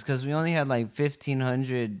Yeah. honest, because we only had like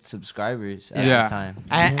 1,500 subscribers at Yeah. the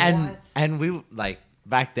time. and we like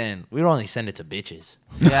back then we would only send it to bitches.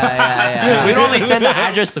 Yeah. We'd only send the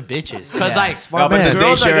address to bitches because Yeah. like No, but then they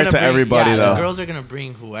girls are share it gonna to bring- everybody, yeah, though. The girls are gonna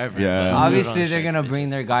bring whoever. Yeah. but we would Obviously, only they're share gonna to bring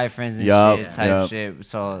bitches. their guy friends and Yup, shit type yup. shit.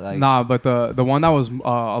 So like, Nah, but the one that was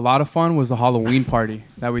a lot of fun was the Halloween party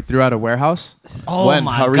that we threw at a warehouse. oh When?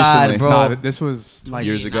 my How god, recently? bro, Nah, this was like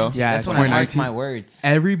Years ago? Yeah, that's when I marked 2019. my words.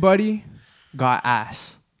 Everybody got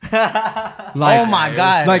ass. Oh my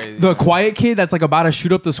god, Like the quiet kid that's like about to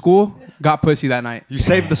shoot up the school got pussy that night. You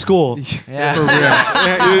saved the school. yeah. For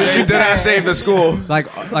real. You did not save the school.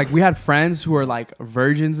 like we had friends who were like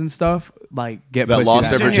virgins and stuff. Like get That pussy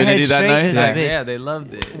lost that their night. Turn your virginity head that straight night? to that Yeah. bitch. yeah, they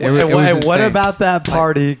loved it. It was And what insane. about that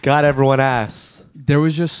party got everyone ass? there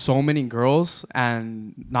was just so many girls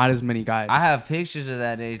and not as many guys. I have pictures of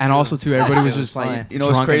that age. and also too, everybody was just fun. like, You know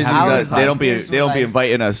what's drunk crazy? and I having was They like don't be this they don't be when I-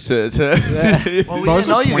 inviting us to. Well, we Bro, didn't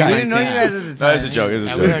know you We guys. didn't know you guys at the time. That was a joke. It was a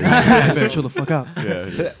Yeah, joke. we already- fun. Chill the fuck out.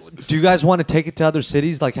 Yeah. Do you guys want to take it to other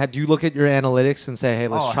cities? Like, do you look at your analytics and say, "Hey,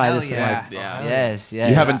 let's Oh, try hell this"? And yeah. like, Yes, yes.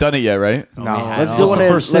 You haven't done it yet, right? No, Let's What's do one. the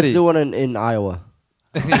In, first let's city? do one in Iowa.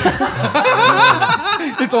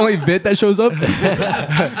 it's only Vit that shows up. Big It's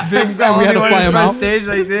the fan, we had only to one fly in him front out. stage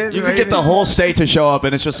like this. You could get the whole state to show up,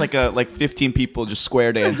 and it's just like 15 people just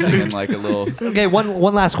square dancing and like a little. Okay,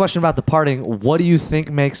 one last question about the partying. What do you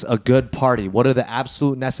think makes a good party? What are the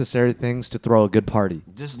absolute necessary things to throw a good party?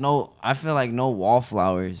 Just no. I feel like no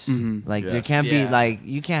wallflowers. Like there Yes. can't be Yeah. like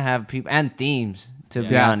you can't have people and themes. To be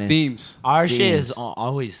Yeah, honest, themes. Our shit Themes. is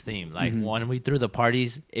always themed. Like when we threw the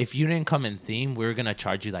parties, if you didn't come in theme, we were gonna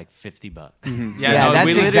charge you like $50. Yeah, that's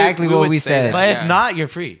we literally- exactly what would we say said. that. But Yeah. if not, you're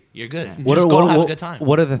free. You're good. What Just are, go what, have what- a good time.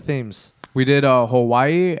 What are the themes? We did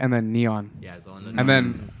Hawaii and then neon, Yeah, go on the and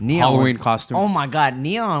then Neon Halloween was- costume. Oh my god,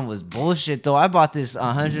 neon was bullshit though. I bought this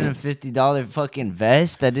 $150 fucking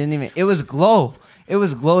vest that didn't even. It was glow. It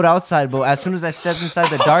was glowed outside, but as soon as I stepped inside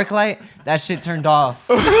the dark light, that shit turned off.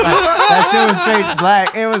 Like, that shit was straight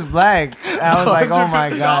black. It was black. I was like, oh my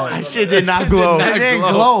god. That shit did not glow. It didn't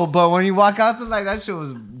glow, but when you walk out, like that shit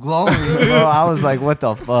was glowing, bro. I was like, what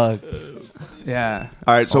the fuck? Yeah.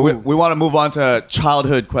 All right, so we want to move on to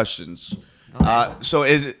childhood questions. So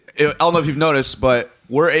I don't know if you've noticed, but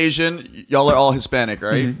we're Asian. Y'all are all Hispanic,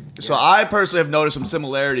 right? So I personally have noticed some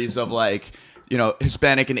similarities of like,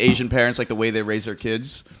 Hispanic and Asian parents, like the way they raise their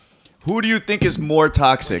kids. Who do you think is more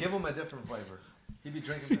toxic? him a different flavor. He'd be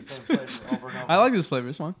drinking the same flavor over and over. I like this flavor.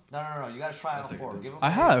 It's fine. No. You gotta try all four. Give him. I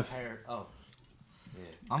have. Oh.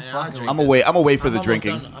 I'm Yeah, fucking. I'm away for the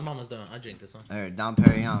drinking. I'm almost done. I drink this one. Alright, Dom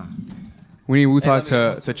Perignon. We need Wu-Talk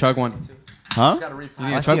to chug one. Huh? We need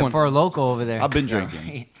I to see chug a one. Four Loco over there. I've been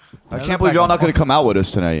drinking. I That can't look believe like y'all a not going to come out with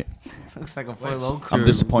us tonight. Looks like a Four Loco. I'm Dude,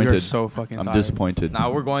 disappointed. You're so fucking I'm tired. disappointed. Nah,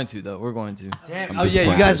 we're going to though. We're going to. Damn. I'm Oh yeah, you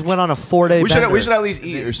disappointed. guys went on a 4-day. We should bender. at least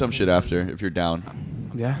eat or some shit after if you're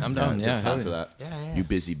down. Yeah. I'm down. Yeah. Time hell for yeah. that. You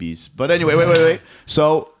busy bees. But anyway, wait.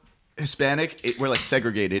 So Hispanic, we're like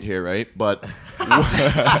segregated here, right? But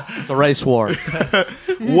It's a race war.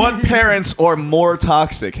 what parents are more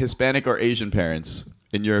toxic, Hispanic or Asian parents,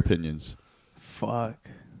 in your opinions? Fuck.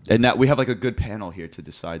 And now we have like a good panel here to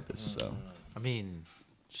decide this. So I mean,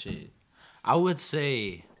 shit. I would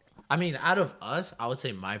say, out of us, I would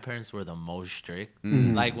say my parents were the most strict.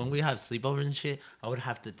 Like when we have sleepovers and shit, I would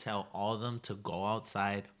have to tell all of them to go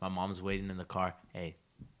outside. My mom's waiting in the car. Hey,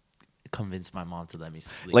 convince my mom to let me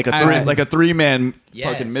sleep. like And- a 3-man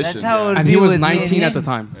Yes, fucking mission. That's how it would And be he was with me and 19 at the him.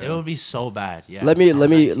 time. It would be so bad. Yeah. Let me.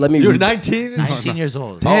 You're 19. 19 years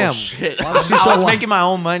old. Damn. Oh, shit. Why was she I so was wi- making my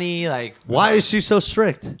own money. Like, Why is she so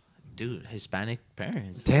strict? dude, Hispanic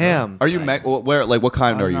parents. Damn. Are you where? Like, what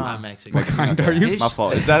kind are you? I'm Mexican. What kind are you? My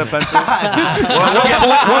fault. Is that offensive?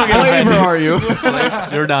 what flavor are you?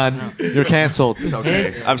 You're done. You're canceled.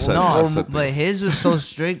 His, I've said- no, I've said but this. his was so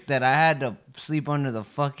strict that I had to sleep under the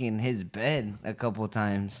fucking his bed a couple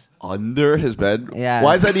times. Under his bed? Yeah.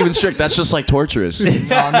 Why is that even strict? That's just like torturous.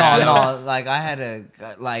 No. Like I had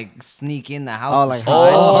to like sneak in the house. Oh, to like sleep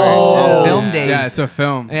hide? on film days. Yeah, it's a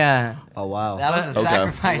film. Yeah. Oh wow. That was a Okay.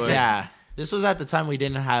 sacrifice. Yeah. This was at the time we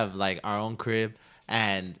didn't have like our own crib,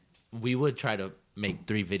 and we would try to make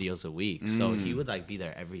 3 videos a week. So he would like be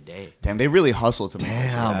there every day. Damn, they really hustle to make that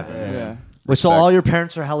shit Damn. happen. Yeah. Wait, so all your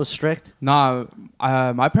parents are hella strict? Nah,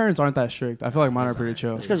 my parents aren't that strict. I feel like mine are pretty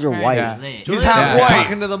chill. It's because you're white. Yeah. He's half Yeah. white.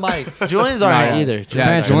 Talking to the mic. Julians Nah, aren't yeah. either. Yeah,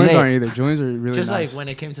 Parents are Julians lit. aren't either. Julians are really Just nice. like when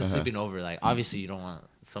it came to sleeping over, like obviously you don't want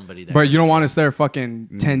somebody there. But you don't want us there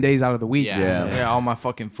fucking 10 days out of the week. Yeah. Yeah. All my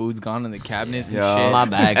fucking food's gone in the cabinets and Yeah. shit. My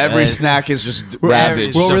bag. Every guys. snack is just We're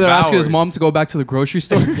ravaged. over there asking his devoured. mom to go back to the grocery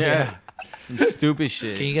store. Yeah. Some stupid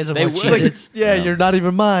shit. Can you get some They more would. Cheez-Its? Yeah, you're not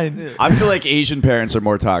even mine. I feel like Asian parents are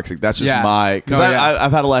more toxic. That's just Yeah. my because No, yeah.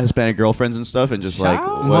 I've had a lot of Hispanic girlfriends and stuff, and just like Shout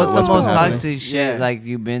what- What's the what's been most happening? toxic shit Yeah. like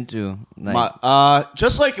you've been through? Like,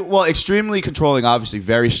 Just like extremely controlling, obviously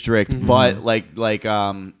very strict, but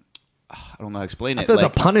I don't know how to explain I it. feel Like,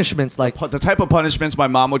 like the punishments, like the type of punishments my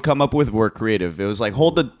mom would come up with were creative. It was like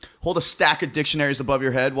hold a stack of dictionaries above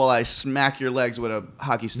your head while I smack your legs with a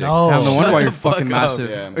hockey stick. Damn, no wonder why Shut you're the fuck fucking up. massive.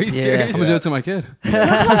 Yeah. Are you serious? I'm gonna do it to my kid to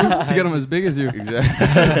get him as big as you.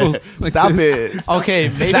 Exactly. Like Stop this. it. Okay,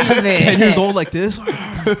 maybe 10 years old like this.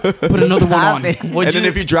 Put another one on. And then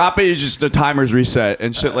if you drop it, the timer's reset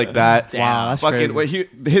and shit like that. Wow, that's Fucking, crazy.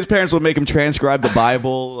 his parents would make him transcribe the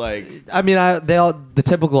Bible. Like, I mean, the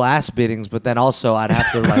typical ass beatings, but then also I'd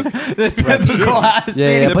have to like the typical ass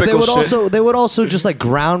yeah, but Typical shit. they would also just like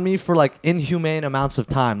ground me me for like inhumane amounts of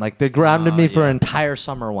time. Like they grounded me for an entire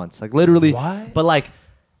summer once. Like literally. What? But like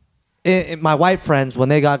my white friends, when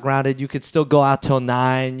they got grounded, you could still go out till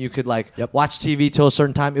 9. You could like watch TV till a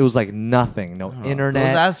certain time. It was like nothing. No internet.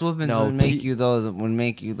 Those ass whoopings no would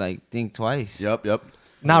make you like think twice. Yep.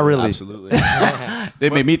 Not really. Absolutely. They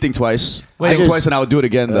made me think twice. Wait, Think twice and I would do it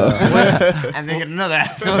again though. And then get another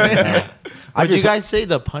ass whooping. Would you guys say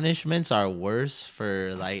the punishments are worse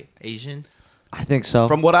for like Asian? I think so.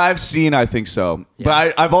 From what I've seen, I think so.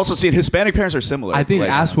 But I've also seen Hispanic parents are similar. I think Like,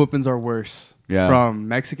 ass whoopings are worse from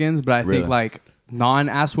Mexicans, but I Really? think like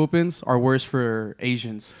non-ass whoopings are worse for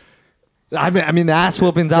Asians. I mean, the ass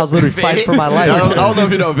whoopings. I was literally fighting for my life. I don't know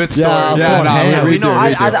if you know Vit's story. we know.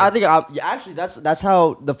 I think actually that's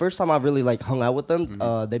how the first time I really like hung out with them.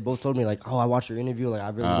 They both told me like, oh, I watched your interview, like I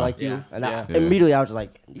really like you, and immediately I was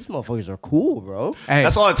like, these motherfuckers are cool, bro. Hey,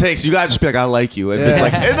 That's all it takes. You gotta just be like, I like you, and it's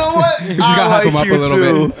like, you know what? gotta I hype 'em like up you a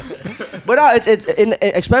little too. But no, it's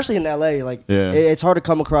especially in LA, like it's hard to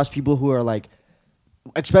come across people who are like,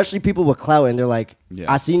 especially people with clout, and they're like,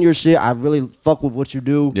 I seen your shit, I really fuck with what you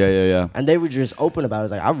do. Yeah. And they were just open about it.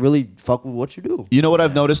 It's like, I really fuck with what you do. You know what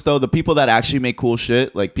I've noticed though? The people that actually make cool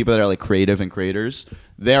shit, like people that are like creative and creators,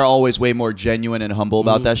 they're always way more genuine and humble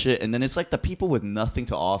about that shit. And then it's like the people with nothing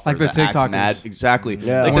to offer, Like the that act TikTokers. mad. Exactly.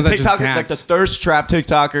 Yeah. Like The the ones that just TikTokers, like the dance. thirst trap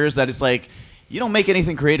TikTokers. That it's like, you don't make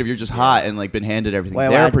anything creative. You're just hot and like been handed everything. Wait,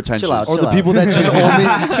 They're wait, pretentious. chill out, Or chill the people that just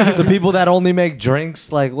only the people that only make drinks.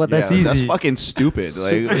 Like what? That's easy. That's fucking stupid.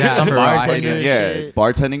 Like, Yeah, Some for real, I bartender get it. yeah, shit.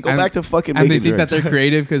 bartending. Go And- back to fucking and they making think that drinks. they're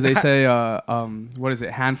creative because they say, what is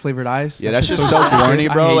it, hand flavored ice? Yeah, that shit's so so stupid. corny,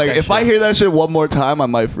 I bro. hate Like, that if I shit. hear that shit one more time, I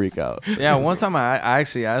might freak out. Yeah, one time I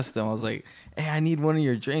actually asked him, I was like, hey, I need one of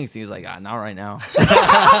your drinks. He was like, not right now.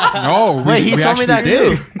 No, Wait, he told me that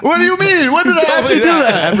too. What do you mean? When did I actually do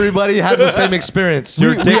that? Everybody has the same experience.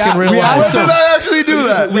 You're We- dick we- in real we life. asked When did I actually do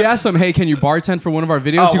that? We asked him, hey, can you bartend for one of our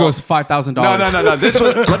videos? Oh, He well- goes, $5,000. No. This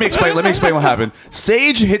was, let me explain what happened.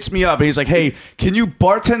 Sage hits me up and he's like, "Hey, can you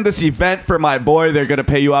bartend this event for my boy? They're gonna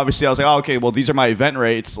pay you." Obviously, I was like, "Oh, okay. Well, these are my event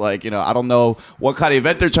rates. Like, you know, I don't know what kind of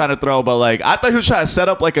event they're trying to throw, but like, I thought he was trying to set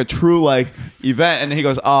up like a true like event." And he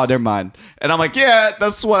goes, "Oh, never mind." And I'm like, "Yeah,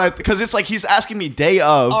 that's what because it's like he's asking me day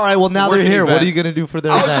of." All right. Well, now they're working here. What event. are you gonna do for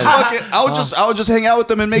their I would just event? fucking, I would just hang out with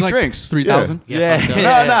them and make It's like drinks. 3,000. Yeah.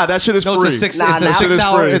 Yeah. Nah, that shit is No, free. it's a six. Nah, it's a now- 6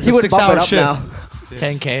 hour. free. It's He a would 6 bump hour it up shift. now.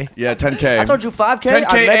 10K. Yeah, 10K. I told you 5K. 10K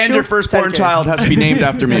I met and you. your firstborn 10K. child has to be named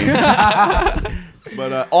after me.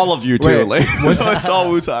 But all of you too. Wait, Like, so it's all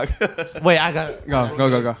Wu Tang. Wait, I got.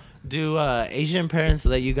 Go. Do Asian parents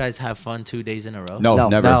let you guys have fun 2 days in a row? No, No,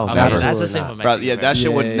 never. no, Okay, never. that's the Absolutely same not. for Bro, Mexican yeah, that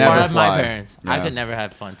shit would parents. never Or fly. my parents. I Yeah. could never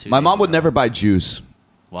have fun 2 My days mom in would a never buy juice.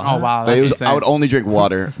 row. Oh, wow. Like, That's it was- insane. I would only drink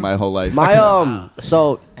water my whole life. My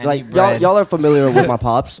so And like eat y'all bread. y'all are familiar with my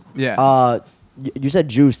pops. Yeah. You said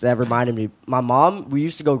juice. That reminded me. My mom. We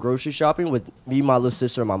used to go grocery shopping with me, my little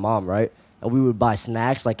sister, and my mom, right? And we would buy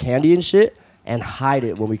snacks like candy and shit, and hide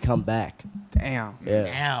it when we come back. Damn. Yeah.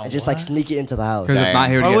 Damn, and just like what? sneak it into the house. Because if not,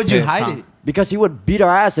 he would Why get would you pissed, hide huh? it? Because he would beat our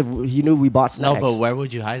ass if he knew we bought No, snacks. but where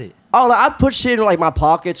would you hide it? Oh, like I'd put shit in like my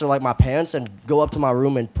pockets or like my pants and go up to my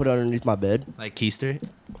room and put it underneath my bed. Like keister?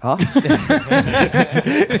 Huh?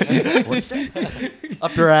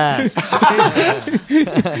 Up your ass.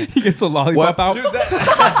 He gets a lollipop out. Dude,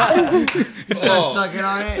 that- Sucking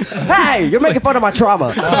on it. Hey, you're making fun of my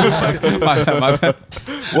trauma. My bad.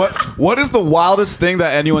 what is the wildest thing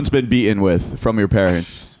that anyone's been beaten with from your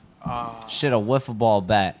parents? Shit, a wiffle ball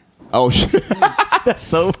bat. Oh shit. That's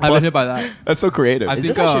so I've been fun. hit by that. That's so creative. I Is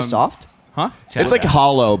think it actually soft? Huh? It's like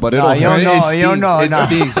hollow, but No, it'll you don't hurt. know. It You don't know, It no.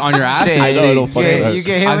 stings on your ass. Shit, It I know it'll stings. fucking Yeah, hurt. you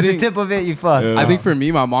get hit I with think- the tip of it, you fuck. Yeah. I think for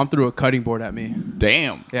me, my mom threw a cutting board at me.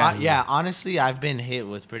 Damn. Yeah. Yeah, honestly, I've been hit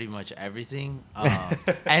with pretty much everything.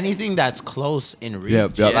 Anything that's close in reach.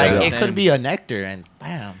 Yep, yep, like, yep. it could be a nectar and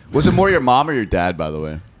bam. Was it more your mom or your dad, by the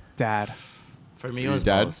way? Dad. For me, Your it was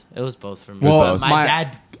dad? both. It was both for me. Well, But my my-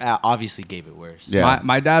 dad obviously gave it worse. Yeah.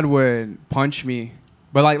 My dad would punch me,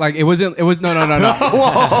 but like it wasn't. It was no.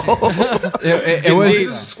 It was He's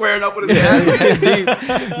just squaring up with his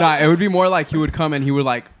dad. nah. It would be more like he would come and he would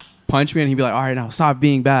like punch me and he'd be like, "All right, now stop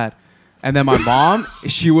being bad." And then my mom,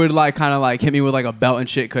 she would like kind of like hit me with like a belt and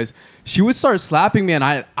shit because she would start slapping me and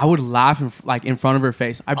I would laugh in front of her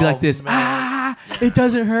face. I'd be like this, it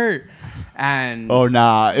doesn't hurt. And Oh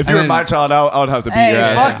nah. If you And were then- my child, I would have to beat Hey, your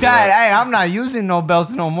ass. fuck that. Hey, I'm not using no belts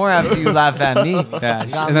no more after you laugh at me. yeah, Got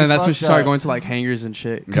and me then that's when fucked she started up. going to like hangers and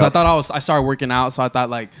shit. Because Yep. I started working out, so I thought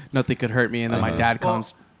like nothing could hurt me. And then my dad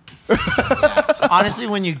comes, Honestly,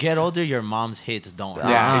 when you get older, your mom's hits don't.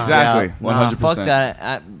 Yeah. Exactly. Nah, 100%. fuck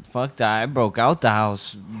that. Fuck that. I broke out the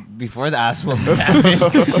house before the ass whoopings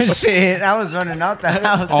happened. Shit, I was running out the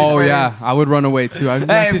house. Oh yeah, I would run away too. I'd be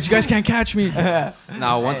like, Hey, this, you guys can't catch me.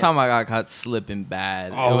 Now, one time I got caught slipping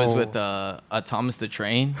bad. It was Oh. with a Thomas the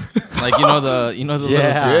Train, like you know the little,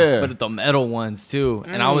 Yeah. but the metal ones too.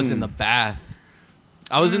 And I was in the bath.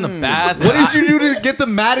 I was in the bath. What did you do to get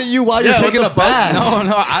them mad at you while you're taking a bath?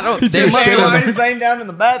 No, I don't. They did must shit. have. He's laying down in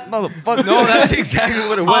the bath, motherfucker. No, that's exactly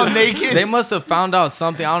what it was. All naked? They must have found out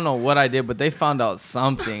something. I don't know what I did, but they found out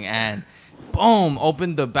something, and boom,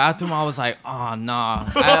 opened the bathroom. I was like, oh nah.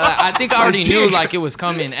 I think I already knew like it was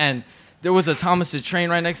coming, and there was a Thomas the Train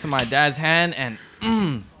right next to my dad's hand, and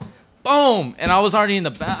boom, and I was already in the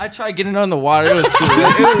bath. I tried getting under the water. It was too late.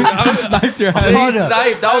 I was sniped your ass. Hold up.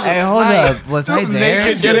 Snipe. That was a Hey, hold snipe. up. Was I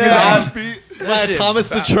there? Getting his ass beat. That shit- Thomas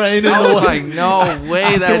the Train in I the was way. like, no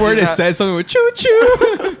way. That Afterward, did it not- said something with choo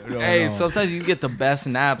choo. Hey, sometimes you get the best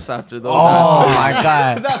naps after those. Oh my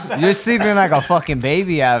god. You're sleeping like a fucking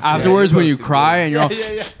baby after. Afterwards, when you cry and you're all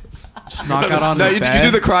just knock out on No, the you bed.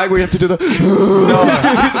 do the cry where you have to do the.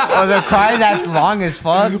 Oh, the cry that's long as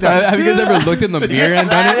fuck. Have you guys ever looked in the mirror and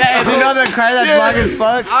done it? You know the cry that's long as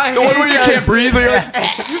fuck? I The one where you hate can't breathe. And you're like,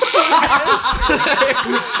 that.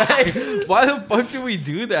 Why the fuck do we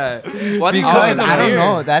do that? Why do you Because go in the I don't mirror?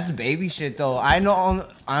 know. That's baby shit though. I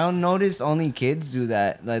don't notice only kids do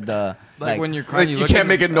that. Like when you're crying, you look can't in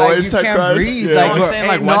make the- a noise you type can't cry. breathe. Yeah. Like, No, I'm saying,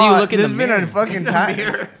 like, why do you look in the There's been mirror? a fucking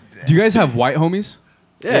time. Do you guys have white homies?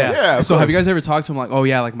 Yeah. of So have you course. guys ever talked to them like, oh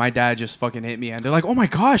yeah, like my dad just fucking hit me, and they're like, oh my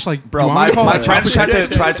gosh, like Bro, do you want my, me to call, my like, friends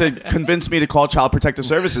Child tried to convince me to call Child Protective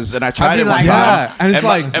Services, and I tried be it one like, time. yeah, and it's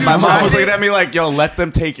like, and my mom was looking at me like, "Yo, let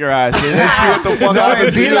them take your ass. Let's see what the fuck No,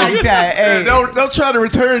 happens." it'd be like that. Hey. They'll try to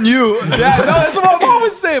return you. yeah, no, that's what my mom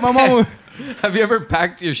would say. My mom would. Have you ever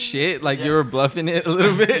packed your shit like you were bluffing it a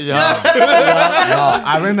little bit? Yo,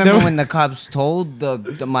 I remember when the cops told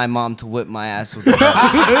my mom to whip my ass with the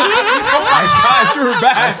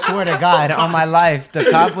I swear to God, on my life, the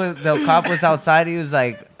cop was outside. He was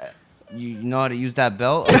like, "You know how to use that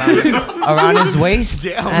belt around his waist?"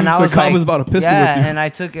 And I was The cop like, was about to pistol "Yeah." whip you. And I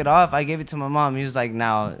took it off. I gave it to my mom. He was like,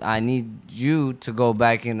 "Now I need you to go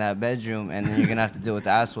back in that bedroom, and then you're gonna have to deal with the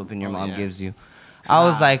ass whooping your mom gives you." I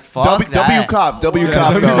was like, "Fuck W that." cop, W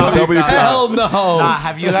cop, though. W cop. Hell no. Nah,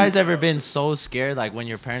 have you guys ever been so scared, like when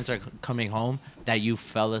your parents are coming home, that you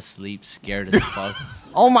fell asleep scared as fuck?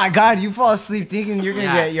 Oh my God, you fall asleep thinking you're gonna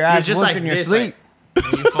get your ass just whooped like in your this, sleep. And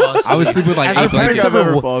you fall asleep. I would sleep with like As a 8 parent, blankets. I've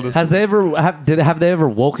ever fallen asleep. Have they ever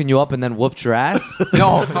woken you up and then whooped your ass?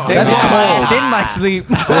 No, they That'd be whooped my cold. ass in my sleep.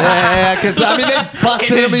 Yeah, because I mean they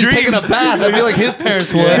busted him. He's taking a bath. I feel like his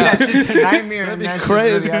parents would. That shit's a nightmare. That'd be that shit's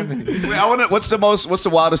crazy. really happening. Wait, I wanna, what's the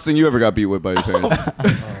wildest thing you ever got beat with by your parents?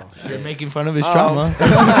 You're making fun of his trauma.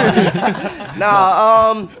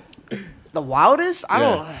 Nah, the wildest? I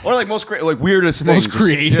don't. Or like like weirdest things. Most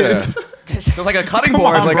creative. Yeah. There's like a cutting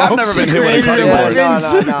board. on, Like bro. I've never been hit with a cutting Yeah,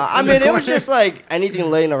 board. no. I mean, it was just like anything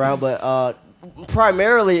laying around, but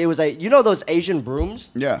primarily it was like, you know those Asian brooms?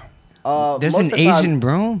 Yeah. There's Most an of the time- Asian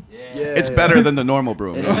broom. Yeah, It's better than the normal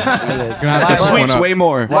broom. It though. is. Gonna have to It pick one sweeps up. way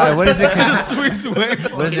more. Why? What is it?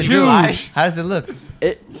 What does it do? Huge. How does it look?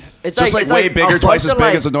 It's Just like it's way a bigger, bunch twice as of, big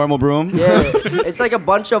like- as a normal broom. Yeah, it's like a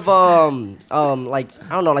bunch of like I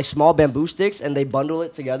don't know, like small bamboo sticks, and they bundle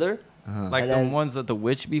it together. Like And the then- ones that the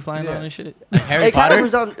witch be flying on and shit. Harry It kind Potter. of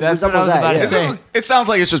resembles That's what I was that. about to Yeah. say. It sounds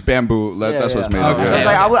like it's just bamboo. That's what's made So of. Okay. it's Yeah.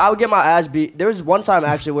 like I would get my ass beat. There was one time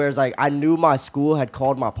actually where it's like I knew my school had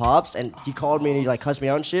called my pops, and he called me and he like cussed me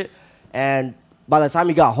out and shit. And by the time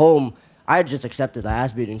he got home, I had just accepted the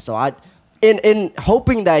ass beating. So in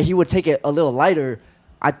hoping that he would take it a little lighter,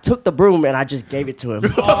 I took the broom and I just gave it to him.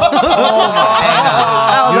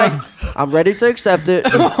 I was like, I'm ready to accept it.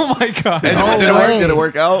 Oh my god. And No did it work? way. Did it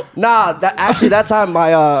work out? Nah, that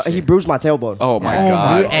time he bruised my tailbone. Oh my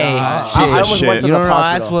god. Hey, I Jesus almost shit. went to you the don't know ass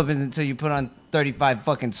hospital. whoopings until you put on 35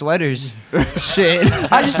 fucking sweaters. Shit.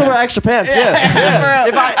 I just wear extra pants. Yeah.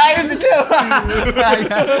 If I used to do.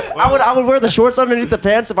 I would wear the shorts underneath the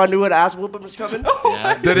pants if I knew an ass whooping was coming.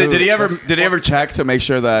 Did he ever check to make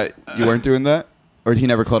sure that you weren't doing that? Or he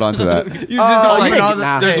never caught on to that? You just Oh, like, you didn't-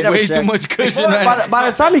 nah, there's he never way too checked. much cushion right now.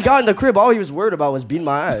 By the time he got in the crib, all he was worried about was beating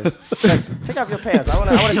my ass. Like, take off your pants. I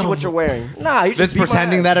want to see what you're wearing. Nah, he just That's beat my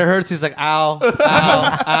pretending ass. that it hurts. He's like, ow,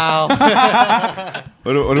 ow, ow.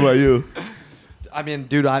 What about you? I mean,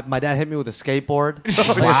 dude, my dad hit me with a skateboard. Like a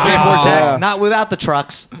skateboard deck. Yeah. Not without the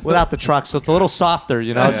trucks. Without the trucks. So it's a little softer,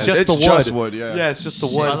 you know? It's just It's the wood. just wood, yeah. Yeah, it's just the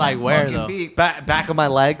wood. But like where though? Back of my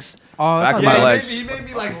legs. Oh, that's Back not of my bad. legs. He made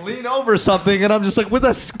me like lean over something, and I'm just like with a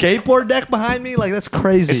skateboard deck behind me. Like that's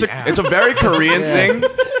crazy. It's a very Korean thing.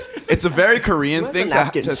 It's a very Korean thing to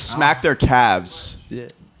napkins? smack their calves.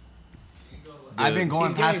 I've been going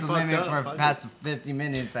He's past the getting limit fucked for up. past 50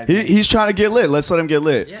 minutes. I think. He's trying to get lit. Let's let him get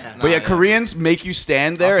lit. Yeah. But yeah, Nah, yeah. Koreans make you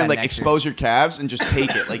stand there Off and that like nectar. expose your calves and just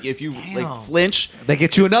take it. Like if you like flinch, They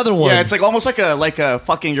get you another one. yeah, it's like almost like a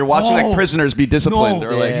fucking you're watching like prisoners be disciplined.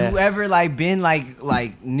 Or like You ever like been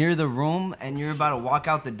like near the room and you're about to walk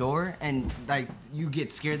out the door and like you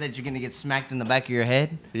get scared that you're gonna get smacked in the back of your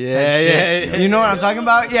head? Yeah, Type shit. yeah. You know what I'm talking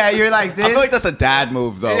about? Yeah, you're like this. I feel like that's a dad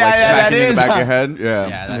move though, Yeah, like yeah, smacking that you in the is, back of huh? your head. Yeah.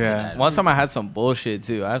 yeah, that's Yeah. a One time I had some bullshit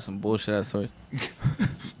too. I have some bullshit ass stories.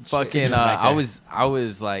 Fucking, I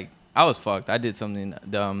was fucked. I did something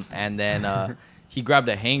dumb, and then he grabbed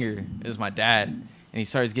a hanger. It was my dad, and he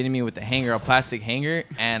starts getting me with the hanger, a plastic hanger,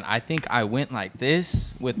 and I think I went like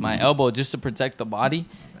this with my elbow just to protect the body,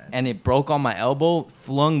 and it broke on my elbow,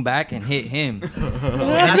 flung back, and hit him.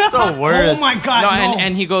 That's the worst. Oh my god! No, No,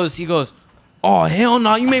 and he goes, oh hell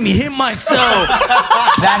no, you made me hit myself.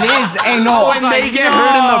 that is, hey no. When they get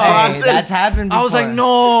hurt in the Hey, process. that's happened. Before. I was like,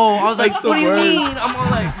 no. I was like, That's the what do you worst. mean?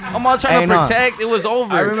 I'm all trying Hey, to no. protect. It was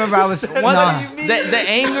over. I remember I was. Once nah.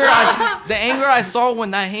 the anger I saw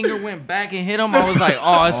when that hanger went back and hit him, I was like,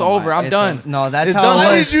 oh, it's over. I'm It's done. no, that's It's how. done. it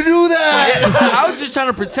Why was. did you do that? I was just trying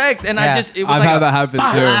to protect, and Yeah. it was I've like had that happen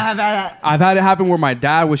I too. have had that. I've had it happen where my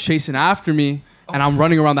dad was chasing after me, and I'm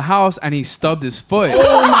running around the house, and he stubbed his foot.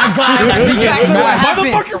 Oh my god! He gets Exactly what mad. Why the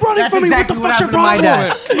happened. fuck you running That's from me? exactly What the fuck's your happened to my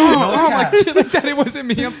problem? dad. I'm like, shit like that. It wasn't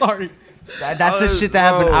me. I'm sorry. That's the shit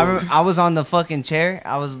that happened. I was on the fucking chair.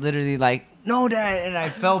 I was literally like, no, dad, and I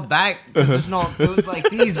fell back. There's no, it was like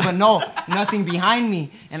these, but no, nothing behind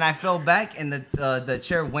me, and I fell back, and the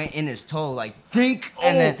chair went in his toe, like think,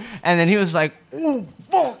 and then he was like, ooh,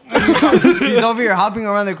 fuck. He's over here hopping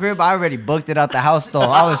around the crib. I already booked it out the house though.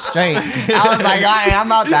 I was straight. I was like, all right, I'm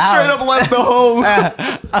out the house. Straight up left the home.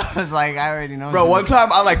 I was like, I already know. Bro, one time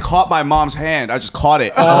I like caught my mom's hand. I just caught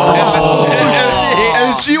it.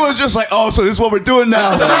 And she was just like, oh, so this is what we're doing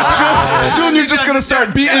now. Soon you're just gonna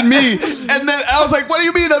start beating me. And then I was like, what do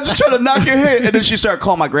you mean? I'm just trying to knock your head. And then she started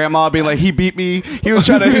calling my grandma, being like, he beat me. He was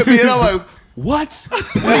trying to hit me. And I'm like, what?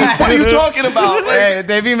 What are you talking about? Like, Hey,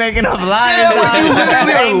 they be making up lies. Yeah, like, you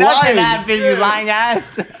literally are Ain't nothing lying. happened, you lying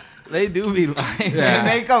ass. they do be lying. They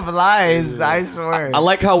make up lies, I swear. I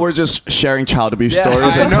like how we're just sharing child abuse Yeah,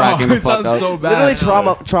 stories I and know. cracking the It fuck sounds up. so Literally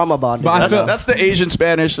bad. trauma bonding. But I feel- That's the Asian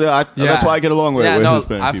Spanish. That's Yeah. why I get along with Yeah, with no,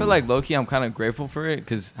 Hispanic I people. feel like low-key I'm kind of grateful for it,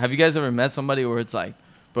 because have you guys ever met somebody where it's like,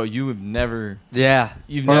 bro, you have never, Yeah.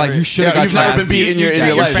 you've Or never, like you should have Yeah, got you've your never ass been beaten in your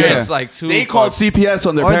beat. life. parents Yeah. like too they called fucked- CPS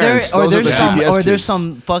on their parents. or Those are the CPS there's kids.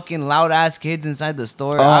 some fucking loud ass kids inside the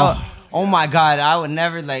store. Oh. Oh my god, I would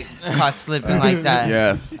never like caught slipping like that.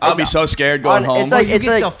 Yeah, I'll be so scared going on- home. it's like- You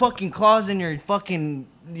get like- the fucking claws in your fucking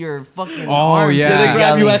Oh, arms. yeah. and They They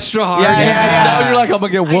grab you yelling. extra hard. Yeah, yeah. And you're like, I'm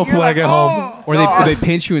gonna get whooped You're when I like, get home. Or they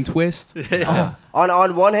pinch you and twist.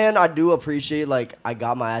 On one hand, I do appreciate like I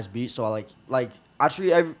got my ass beat, so I like I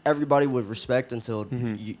treat everybody with respect until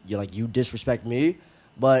you disrespect me.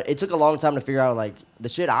 But it took a long time to figure out like the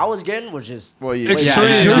shit I was getting was just well, yeah, Extreme.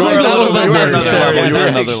 yeah, Yours you were was another another level. You were another necessary. level. You were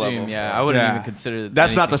That's another extreme, level. yeah. I wouldn't Yeah. even consider that.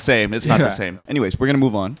 That's not the same. It's not the Yeah. same. Anyways, we're gonna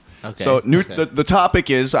move on. Okay. So Okay. the topic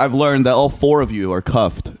is I've learned that all four of you are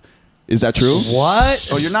cuffed. Is that true? What?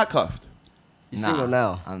 Oh, you're not cuffed. you single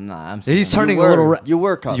now. I'm not. I'm He's single. turning You a little. were- you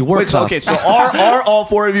were cuffed. You were Wait, so, cuffed. okay, so are all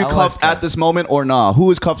four of you I was cuffed at cuffed. this moment or not?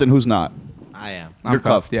 Who is cuffed and who's not? I am. I'm You're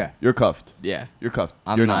cuffed. Yeah. You're cuffed. Yeah. You're cuffed.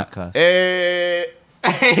 I'm You're not cuffed. Eh,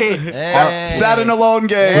 Hey. sad and alone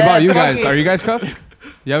game. What about you guys? Are you guys cuffed?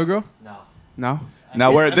 You have a girl? No. No?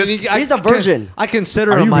 Now we're this. He's a virgin. I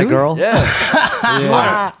consider Are him you my really? girl.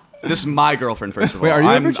 Yeah. This is my girlfriend. First of all, Wait, are you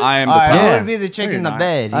a I'm, virgin? I am the All right, top. who Yeah. would be the chick No, in the you're not.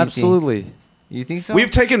 bed? you think? Absolutely. You think so? We've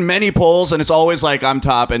taken many polls, and it's always like I'm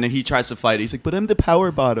top, and then he tries to fight. He's like, "But I'm the power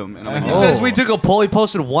bottom." And I'm like, He "Oh." says we took a poll. He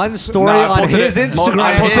posted one story Nah, I on posted his it- Instagram.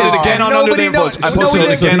 I posted it again on Under Nobody the Influence. I knows. posted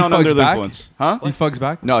it So again he on Under fucks the back? Influence. Huh? He fucks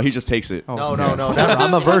back? No, he just takes it. Oh, No, okay. no, never.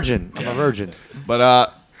 I'm a virgin. I'm a virgin.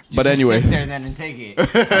 But Just anyway, sit there then and take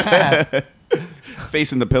it.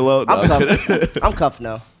 facing the pillow. I'm No, cuffed. I'm cuffed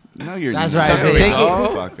now. no, you're That's not. right. Shut the Take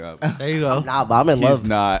it. fuck up. There you go. Nah, but I'm in He's love.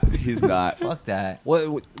 not. He's not. Fuck that.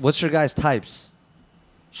 What's your guys' types?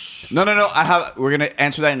 No. We're gonna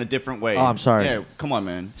answer that in a different way. Oh, I'm sorry. Yeah, come on,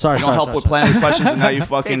 man. Sorry, You don't sorry, help sorry, with sorry. planning questions, and now you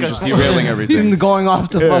fucking just derailing everything. He's going off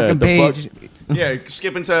the fucking the fuck? page. Yeah,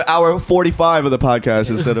 skipping to hour 45 of the podcast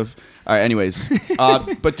instead of. All right. Anyways,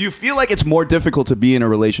 but do you feel like it's more difficult to be in a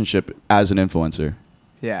relationship as an influencer?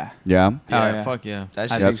 Yeah. Yeah. Hell yeah. Fuck yeah.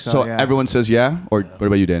 That I shit think is so, So yeah. everyone says yeah, or what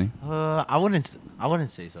about you, Danny? I wouldn't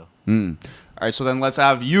say so. All right, so then let's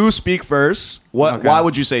have you speak first. What? Okay. Why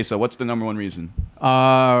would you say so? What's the number one reason?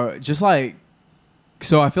 Just like,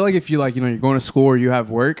 so I feel like if you like, you're going to school or you have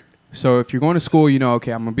work. So if you're going to school,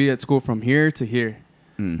 okay, I'm gonna be at school from here to here,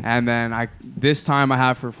 and then this time I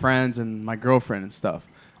have for friends and my girlfriend and stuff.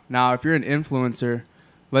 Now, if you're an influencer,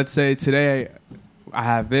 let's say today I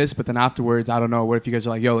have this, but then afterwards, I don't know. What if you guys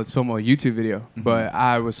are like, yo, let's film a YouTube video, but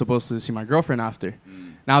I was supposed to see my girlfriend after.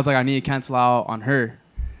 Now it's like I need to cancel out on her.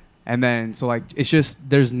 And then, so like, it's just,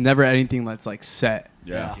 there's never anything that's like set.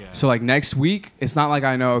 Yeah. So like next week, it's not like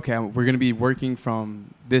I know, okay, we're going to be working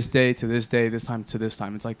from this day to this day, this time to this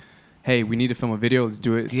time. It's like, hey, we need to film a video. Let's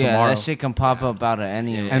do it Yeah, tomorrow. that shit can pop up out of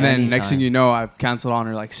any. And then next thing you know, I've canceled on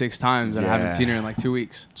her like 6 times and I haven't seen her in like 2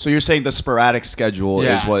 weeks. So you're saying the sporadic schedule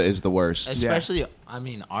is what is the worst? Especially, I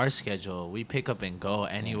mean, our schedule. We pick up and go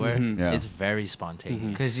anywhere. Yeah. It's very spontaneous.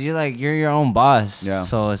 because you're your own boss. Yeah.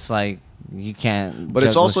 So it's like you can't. But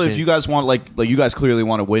it's juggle also if shit. you guys want like you guys clearly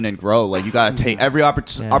want to win and grow, like you gotta take every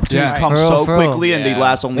opportunities Yeah. come For real, so for real. quickly and they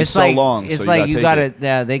last only It's so like, long. It's so like you take gotta. it.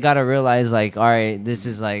 Yeah, they gotta realize like, all right, this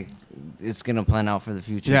is like, it's gonna plan out for the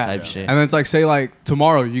future type shit. And then it's like, say like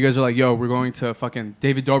tomorrow, you guys are like, yo, we're going to fucking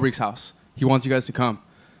David Dobrik's house. He wants you guys to come.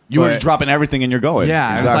 You were But- dropping everything and you're going. Yeah,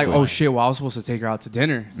 and it's like, Exactly. oh shit, well I was supposed to take her out to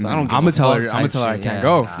dinner. It's like, I don't give I'm a gonna tell fuck her. I'm type gonna tell her I shit, can't yeah.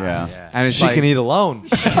 go. Yeah. And it's She like, can eat alone.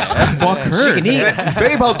 fuck her.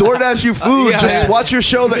 Babe, I'll DoorDash you food. Just watch your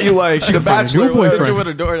show that you like. The Bachelor. new boyfriend. With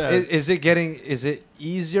a door down. Is it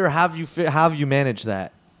easier? How have you managed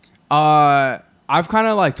that? I've kind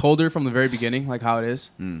of like told her from the very beginning like how it is.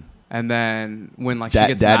 And then when like she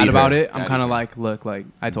gets Daddy mad about bear. it, I'm Daddy kind of bear. like, look, like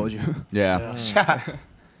I told you. Yeah.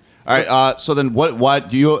 All right. So then, what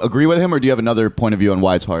do you agree with him, or do you have another point of view on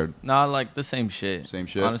why it's hard? Nah, like the same shit. Same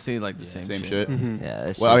shit? Honestly, like the same shit. Yeah.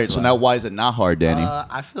 that Well, all right. shit's So wild. now, why is it not hard, Danny?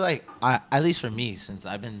 I feel like, at least for me, since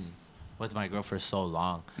I've been with my girl for so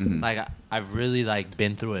long, like I've really like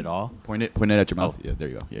been through it all. Point it at your mouth. Yeah, there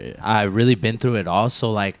you go. Yeah. I've really been through it all,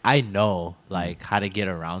 so like I know like how to get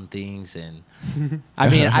around things, and I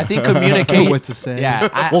mean I think communicate. What to say.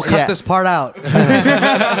 Yeah, We'll cut this part out.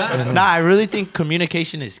 Nah, I really think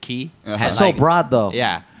communication is key. And, It's so like, broad though.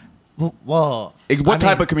 Yeah. Well, What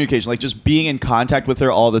type of communication? Like just being in contact with her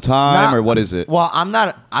all the time, Nah, or what is it? Well,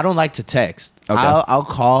 I don't like to text. Okay. I'll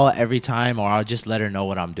call every time, or I'll just let her know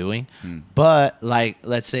what I'm doing. But like,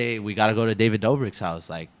 let's say we gotta go to David Dobrik's house.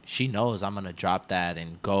 Like, she knows I'm gonna drop that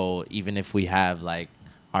and go, even if we have like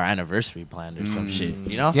our anniversary planned or some shit.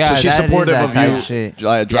 You know? Yeah, so she's that is supportive that of type you shit.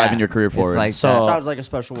 driving Yeah. your career It's forward. like So- that. Sounds like a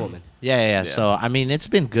special woman. Yeah. So I mean, it's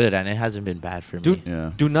been good, and it hasn't been bad for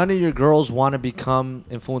me. Do none of your girls want to become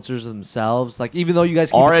influencers themselves? Like even though you guys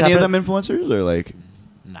keep Are it any of separate, them influencers or like?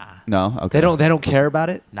 Nah. No. Okay. they don't care about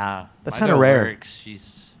it. Nah. That's My kinda girl rare. Works.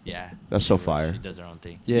 She's That's so fire. She does her own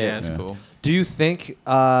thing. Yeah, it's Yeah. cool. Do you think?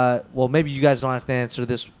 Well, maybe you guys don't have to answer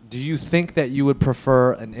this. Do you think that you would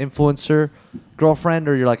prefer an influencer girlfriend,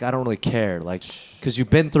 or you're like, I don't really care, like, because you've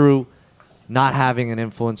been through not having an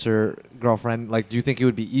influencer girlfriend? Like, do you think it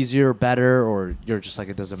would be easier, better, or you're just like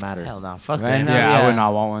it doesn't matter? Hell no. Fuck Right that. now, Yeah, I yeah. would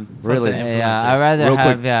not want one. Really? Yeah, I'd rather Real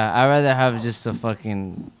have quick. I'd rather have just a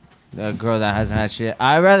fucking a girl that hasn't had shit.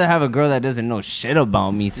 I'd rather have a girl that doesn't know shit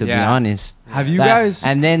about me, to be Yeah. honest. Have you That- guys?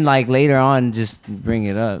 And then like later on, just bring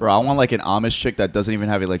it up. Bro, I want like an Amish chick that doesn't even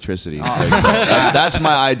have electricity. Like, that's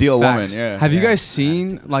my ideal woman. Facts. Yeah. Have you guys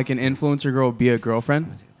seen like an influencer girl be a girlfriend?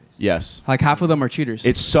 Yes. Like half of them are cheaters.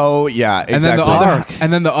 It's so exactly.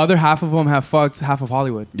 And then the other half of them have fucked half of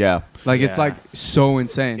Hollywood. Yeah. Like it's like so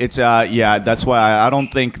insane. It's that's why I don't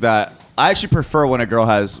think that I actually prefer when a girl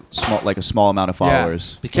has a small amount of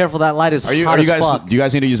followers. Be careful, that light is Are you hot you as guys fuck. do you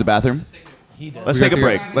guys need to use the bathroom? Let's We take a got to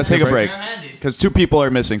break. go. Let's take a break. Cuz 2 people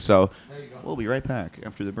are missing, so we'll be right back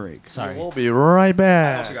after the break. Sorry. We'll be right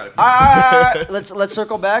back. All right. Let's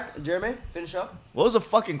circle back. Jeremy, finish up. What was the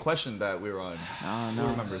fucking question that we were on? no. Who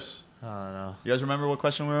remembers? I don't know. You guys remember what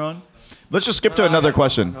question we were on? Let's just skip to another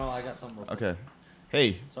question. No, I got some more. Okay.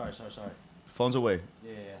 Hey, Sorry. phone's away.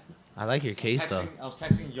 Yeah. I like your case though. I was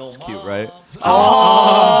texting yo. It's Cute, right?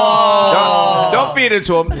 Don't feed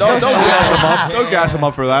into him. Don't gas him up. Don't gas him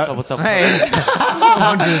up for that. What's up? Hey,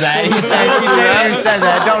 don't do that. He said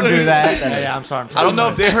that. Don't do that. Yeah, I'm sorry. I don't know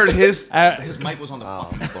if they heard his mic was on the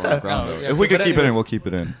fucking phone ground. If we could keep it in, we'll keep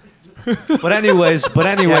it in. But anyways,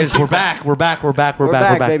 we're back. We're back,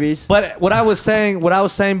 babies. But what I was saying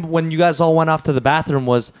when you guys all went off to the bathroom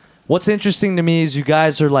was, what's interesting to me is you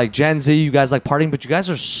guys are like Gen Z, you guys like partying, but you guys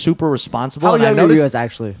are super responsible. How and I young are you noticed- guys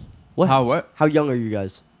actually? What? How what? How young are you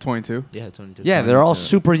guys? 22. Yeah, 22. Yeah, they're all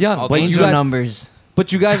super young. All But you angel guys, numbers.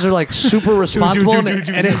 But you guys are like super responsible, and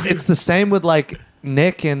it's the same with like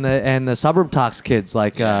Nick and the Suburb Talks kids.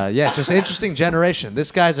 Like, yeah, it's just interesting generation.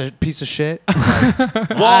 This guy's a piece of shit.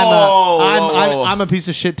 I'm a piece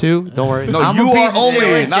of shit too. Don't worry. No, I'm you a piece are of only,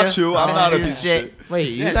 shit, not yeah. two. I'm not a piece of shit. Wait,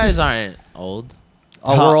 you guys aren't old.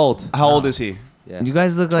 Oh, we're old. How old is he? You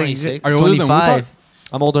guys look like 26. Are you older than 25,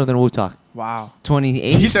 I'm older than Wu Talk. Wow.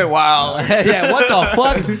 28. He said, "Wow." Yeah, what the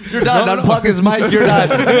fuck? You're done. Unplug his mic. You're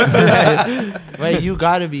done. Wait, you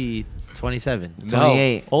gotta be 27.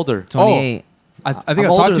 28. Older. 28. I think I'm I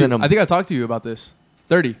older talked to than you. him. I think I talked to you about this.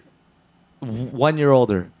 30. 1 year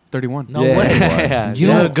older. 31. No Yeah. way. Yeah. You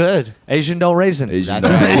Yeah. look good. Asian don't raisin. Asian.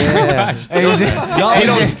 That's right. Yeah. He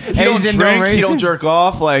don't Asian drink. don't He don't raisin. jerk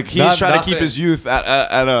off. Like he's trying to keep nothing. his youth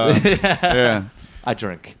at a. Yeah. I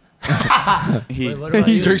drink. He. Wait, what about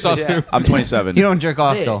He you? drinks off too. I'm 27. You don't jerk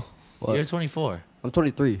off Hey, though. You're 24. I'm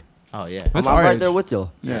 23. Oh yeah. That's I'm our right age. there with you.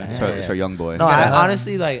 Yeah. It's our young boy. No, I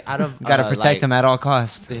honestly like out of You gotta protect him at all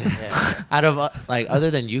costs. Out of like other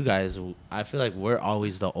than you guys, I feel like we're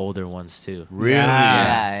always the older ones too. Really?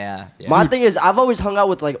 Yeah. My thing is, I've always hung out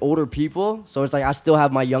with like older people, so it's like I still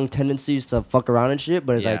have my young tendencies to fuck around and shit.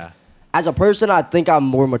 But it's like, Yeah. as a person, I think I'm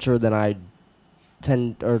more mature than I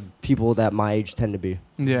tend or people that my age tend to be.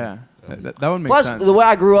 Yeah. That would make Plus, sense. the way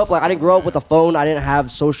I grew up, like I didn't grow up with a phone. I didn't have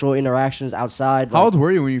social interactions outside. How old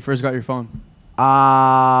were you when you first got your phone?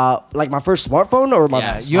 Like my first smartphone or my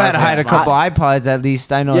Yeah, You had to hide a couple iPods at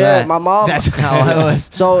least. I know that. Yeah, my mom. That's how it was.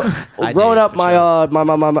 So I growing did, up, for my sure. my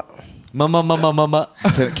Mama. Can we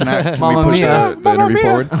Mamma push mia. the interview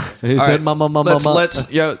forward? He All said right, mama. Let's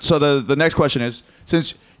yeah. So the next question is,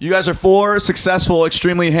 since you guys are four successful,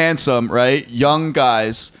 extremely handsome, right, young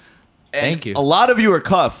guys. And Thank you. A lot of you are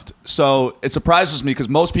cuffed, so it surprises me because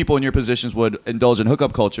most people in your positions would indulge in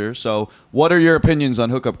hookup culture. So, what are your opinions on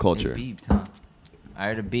hookup culture? Beeped, huh? I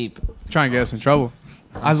heard a beep. Trying to get us in trouble.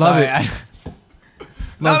 I love Sorry, it.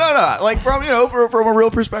 No. Like from from a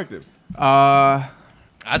real perspective. I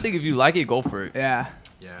think if you like it, go for it. Yeah.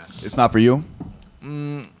 It's not for you.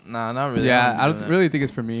 Nah, not really. Yeah. I don't don't really think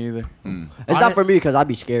it's for me either. It's not for me because I'd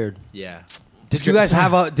be scared. Yeah. Did you guys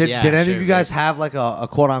have a? Did Yeah, any sure, of you guys have like a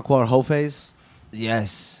quote unquote hoe phase?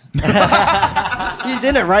 Yes. He's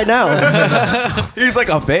in it right now. He's like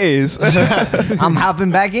a phase. I'm hopping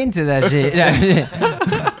back into that shit.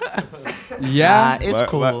 Yeah. It's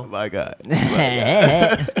cool. My God.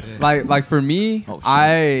 Like for me, Oh, shit.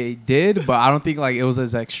 I did, but I don't think like it was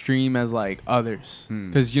as extreme as like others.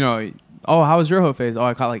 Because oh, how was your hoe phase? Oh,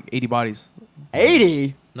 I caught like 80 bodies.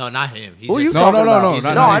 80? No, not him. He's Who you just, No, talking no, about? no, He's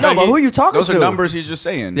not No, me. I know, but who you talking Those to? are numbers he's just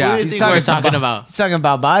saying. Yeah. Who do you He's think we're talking talking about? He's talking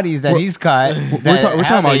about bodies that he's caught. We're talking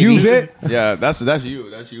about you, Vit. Yeah, that's you.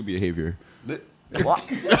 That's you behavior. What?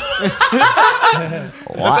 That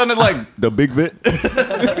sounded like the big bit.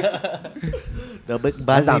 The big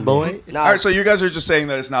That's not boy. Nah, All right, so you guys are just saying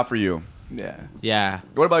that it's not for you. Yeah. Yeah.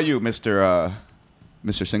 What about you, Mr.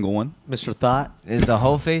 Single One? Mr. Thought. Is the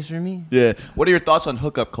whole face for me? Yeah. What are your thoughts on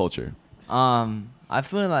hookup culture? I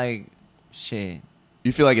feel like shit.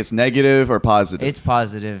 You feel like it's negative or positive? It's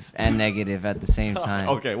positive and negative at the same time.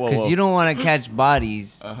 Okay, whoa, Because whoa. you don't want to catch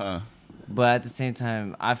bodies, Uh-huh. but at the same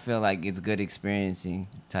time, I feel like it's good experiencing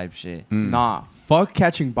type shit. Nah. Fuck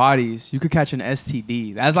catching bodies. You could catch an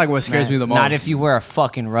STD. That's like what scares me the most. Not if you wear a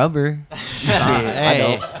fucking rubber.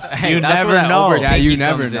 Hey, you that's never where that know. overthinking Yeah, you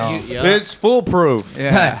never comes in. know. It's foolproof.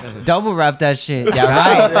 Yeah. Double wrap that shit. Yeah,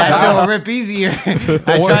 right. That shit will rip easier.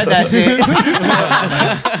 I tried that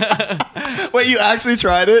shit. Wait, you actually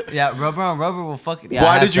tried it? Yeah, rubber on rubber will fuck it. Yeah,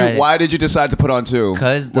 Why did you decide to put on two?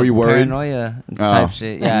 Because the Were you worried? paranoia Oh. type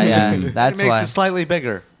shit. Yeah, that's it makes why. it slightly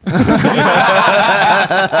bigger. I'm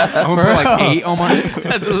gonna put like 8 on my.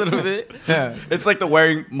 That's a little bit. Yeah. It's like the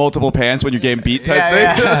wearing multiple pants when you're getting beat type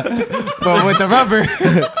Yeah, thing. yeah. But with the rubber,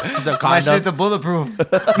 Just a my condom. shit's a bulletproof.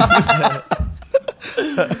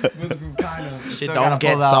 Shit don't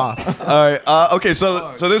get soft. All right. Okay.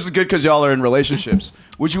 So this is good because y'all are in relationships.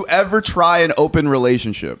 Would you ever try an open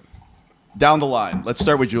relationship down the line? Let's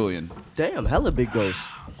start with Julian. Damn, hella big ghost.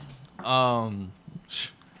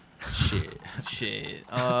 Shit.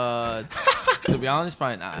 To be honest,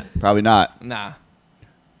 probably not. Probably not. Nah.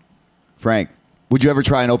 Frank, would you ever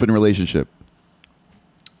try an open relationship?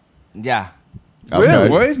 Yeah. Okay.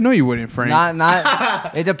 What? No, you wouldn't, Frank.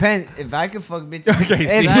 Not. It depends. If I could fuck bitches. Okay,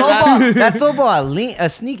 It's see. that's still about a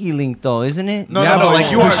sneaky link though, isn't it? No, Yeah, no. but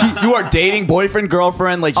Like you are dating boyfriend,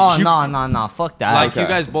 girlfriend. Like Oh you, no. Fuck that. Like Okay. you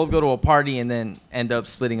guys both go to a party and then end up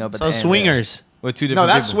splitting up at So the end. swingers. With two No, different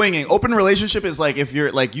that's people. swinging. Open relationship is like if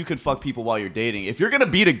you're like you could fuck people while you're dating. If you're gonna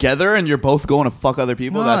be together and you're both going to fuck other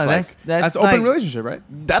people, No, that's That's like, open relationship, right?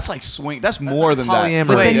 that's like swing. That's more than polyamory. that.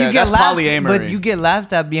 But then Yeah, you get that's laughed. polyamory. But you get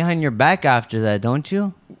laughed at behind your back after that, don't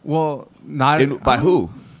you? Well, not By who?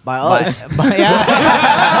 By us. But yeah.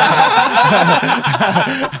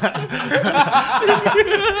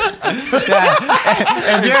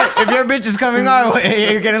 If your bitch is coming our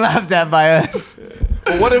way, you're getting laughed at by us.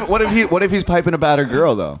 But what if he's piping a better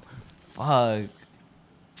girl though? Fuck.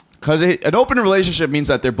 Because an open relationship means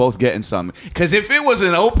that they're both getting some. Because if it was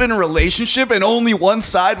an open relationship and only one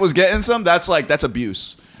side was getting some, that's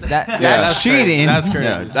abuse. That's cheating. That's crazy.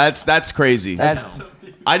 Yeah, that's crazy.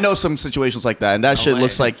 I know some situations like that, and that shit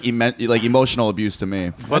looks like emotional abuse to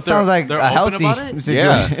me. That sounds like they're a open healthy about it?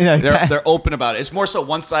 situation. Yeah, Like that. they're open about it. It's more so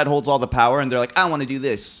one side holds all the power, and they're like, I want to do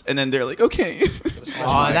this, and then they're like, okay,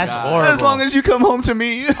 Oh, that's horrible. as long as you come home to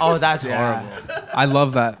me. Oh, that's horrible. I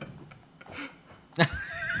love that.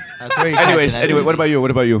 That's where you Anyway, what about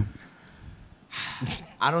you?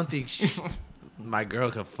 I don't think my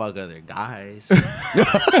girl could fuck other guys.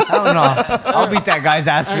 I don't know. I'll beat that guy's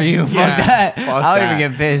ass for you. Fuck that. I'll that.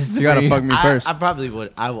 even get pissed. You gotta fuck me first. I probably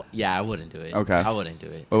would. I wouldn't do it. Okay. I wouldn't do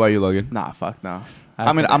it. What about you, Logan? Nah, fuck no.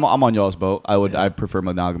 I mean, I'm on y'all's boat. I prefer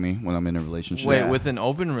monogamy when I'm in a relationship. Wait, with an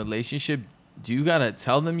open relationship, do you gotta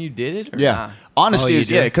tell them you did it? Or Yeah, nah? honesty Oh, you is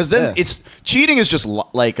do? because then it's cheating is just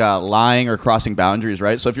like lying or crossing boundaries,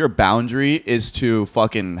 right? So if your boundary is to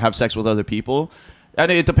fucking have sex with other people,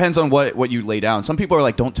 and it depends on what you lay down. Some people are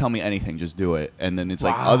like, don't tell me anything, just do it, and then it's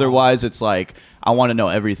like otherwise it's like I want to know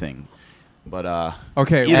everything. But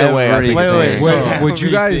Okay. either way, I think it's Wait, would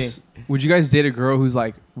you Everything. guys date a girl who's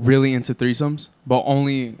like really into threesomes, but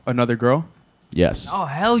only another girl? yes. Oh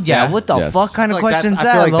hell yeah! Yeah. What the Yes. fuck kind of questions I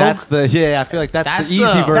that? feel like Lo? that's the I feel like that's That's the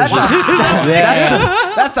easy the- version.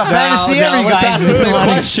 That's the fantasy every let's guy ask the same doing.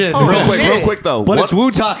 question. real quick though. But what- it's Wu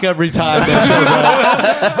Talk every time that shows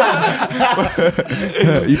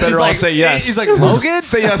up. you better all say yes. He's like, Logan?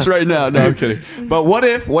 Say yes right now. No, I'm kidding. But what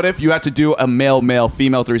if you had to do a male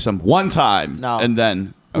female threesome one time? No. And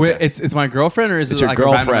then Wait, it's my girlfriend or is it's it your like a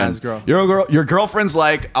random ass girlfriend. girl? Your girlfriend's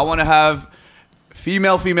like, I want to have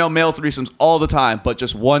female male threesomes all the time, but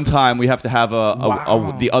just one time we have to have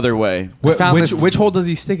the other way. found this- Which hole does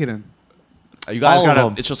he stick it in? You guys All of gotta.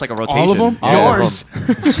 them. It's just like a rotation. All of them? Yeah. Yours.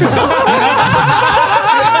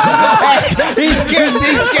 He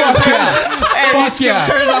skips hers. Hey, he skips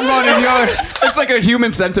hers. I'm going to yours. It's like a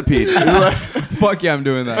human centipede. Fuck yeah, I'm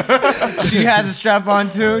doing that. She has a strap on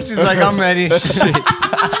too. She's like, I'm ready. Shit.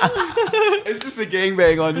 It's just a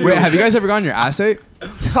gangbang on you. Wait, have you guys ever gotten your ass ate?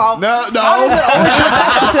 No.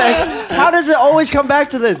 How does it always come back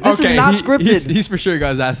to this? This is not scripted. He's for sure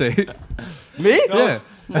got his ass ate. Me? Yeah.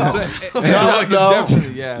 No.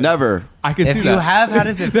 Yeah. Never. I can If see you that. have, how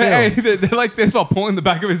does it feel? They're like this while pulling the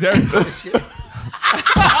back of his hair.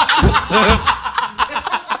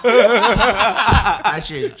 That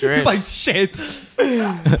shit drips. It's like shit. Never.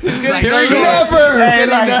 Hey,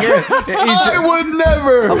 like, I would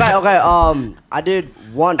never. Okay. I did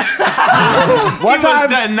once. One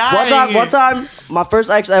time, my first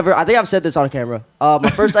ex ever. I think I've said this on camera. My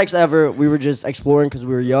first ex ever. We were just exploring because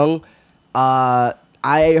we were young. I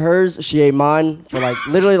ate hers. She ate mine for like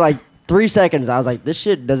literally like 3 seconds. I was like, this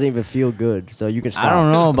shit doesn't even feel good. So you can stop. I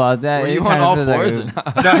don't know about that. Were It you on kinda all feels like fours a- or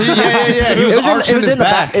not? No, yeah. He was arching his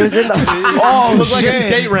back. It was in the. Oh, looked like a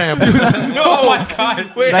skate ramp. Oh my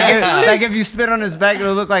god. Wait. like if you spit on his back,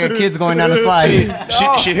 it'll look like a kid's going down a slide.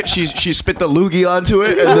 She spit the loogie onto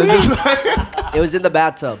it and then just It was in the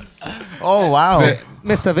bathtub. Oh wow.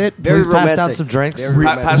 Mr. Vitt, Very please pass down romantic. some drinks. Very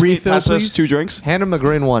romantic. Refill, pass us please. 2 drinks. Hand him a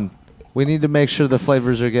green one. We need to make sure the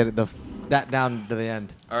flavors are getting that down to the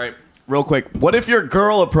end. All right. Real quick, what if your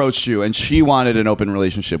girl approached you and she wanted an open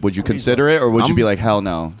relationship? Would you consider it, or would you be like, hell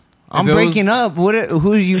no? I'm If it was- breaking up.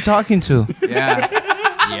 Who are you talking to? Yeah.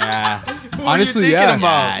 Yeah. Honestly,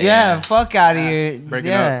 yeah. Yeah, fuck out of here.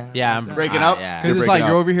 Breaking yeah. Yeah, I'm Breaking up? Yeah. Because it's breaking like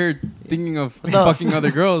you're up. over here thinking of fucking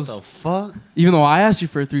other girls. The fuck? Even though I asked you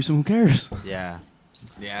for a threesome, who cares? Yeah.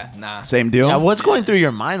 Yeah, nah. Same deal. Yeah, what's going through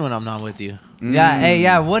your mind when I'm not with you? Yeah, hey,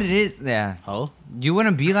 yeah, what it is, yeah. Oh? You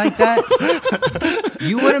wouldn't be like that?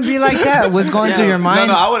 You wouldn't be like that? What's going through your mind?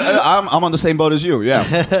 No, I would. I'm on the same boat as you. Yeah,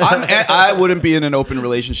 I wouldn't be in an open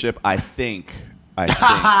relationship. I think.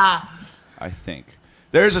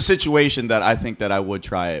 There's a situation that I think that I would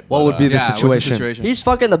try it. What but, would be the Yeah, what's the situation? situation? He's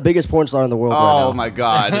fucking the biggest porn star in the world right Oh now. my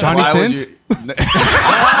God, Johnny Why would Sins? you-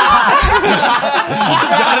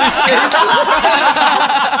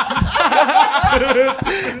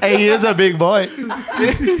 Hey, he is a big boy.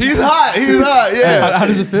 He's hot. Yeah. How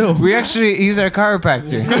does it feel? He's our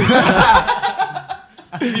chiropractor.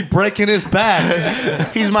 He breaking his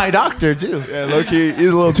back. He's my doctor too. Yeah, low-key, he's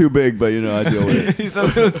a little too big, but you know, I deal with it. He's a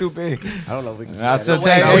little too big. I don't know if we can. That's keep the that.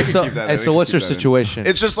 thing. we Hey, can so, keep that in. hey, We so can what's keep your that in. situation?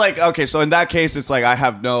 It's just like, okay, so in that case, it's like I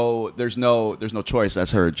have there's no choice.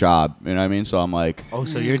 That's her job. You know what I mean? So I'm like, Oh,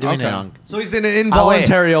 so you're doing it on. So he's in an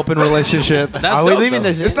involuntary open relationship. That's Are we dope, leaving though.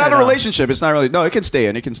 this? it's in not or a relationship. It's not really. No, it can stay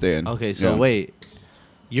in. It can stay in. Okay, so Yeah. wait.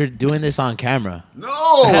 You're doing this on camera. No. Would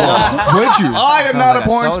you? I am not like a a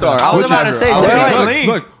porn soda. star. I was would about to never. say, I would say never. it.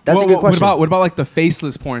 Look, That's a good question. What about like the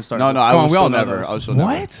faceless porn stars? No, no, I Come on, will we all still know never. those. I will still never.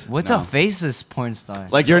 What? What's a faceless porn star?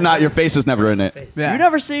 Like you're not. Your face is never in it. Yeah. You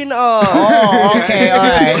never seen Oh, okay, all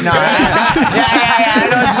right. No, I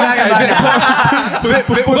know what you're talking about.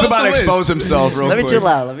 Vic was about to the list. expose himself real Let me quick. chill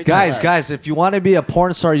out. Let me chill Guys, out. guys, if you want to be a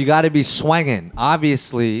porn star, you got to be swanging.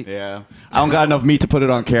 Obviously. Yeah. I don't got enough meat to put it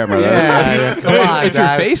on camera. Yeah, come on, If you're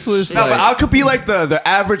guys. faceless, No, like, but I could be like the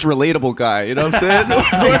average relatable guy. You know what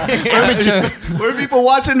I'm saying? Where people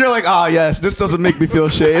watching, they're like, "Oh yes, this doesn't make me feel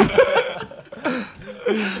shame."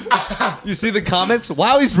 You see the comments?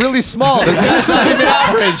 Wow, he's really small. This guy's not even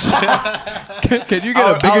average. can you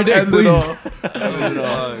get a bigger dick, please?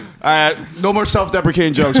 All right, no more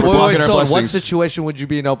self-deprecating jokes. We're Wait, blocking our so what blessings. situation would you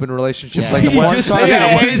be in open relationship? Yeah. Like a He porn just star?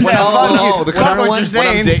 said it. He said, fuck you. the Fuck current what one. you're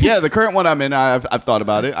saying. Yeah, the current one I'm in. I've thought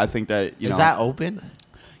about it. I think that you know. Is that open?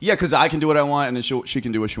 Yeah, because I can do what I want, and then she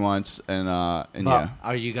can do what she wants, and yeah.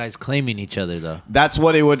 Are you guys claiming each other though? That's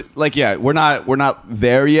what it would like. Yeah, we're not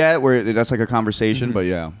there yet. That's like a conversation, but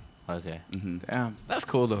yeah. Okay. Damn. That's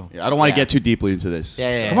cool though. Yeah, I don't want to Yeah. get too deeply into this.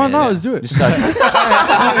 Yeah. Come on, no, let's do it. Yeah,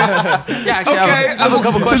 actually, I have a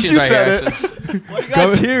couple since questions you right said here. it, Actually. You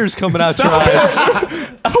got tears coming out your eyes.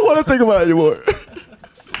 I don't want to think about it anymore.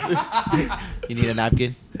 You need a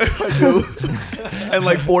napkin? And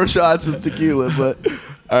like 4 shots of tequila, but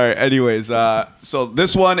all right. Anyways, so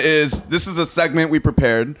this is a segment we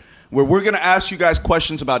prepared where we're gonna ask you guys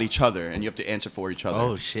questions about each other, and you have to answer for each other.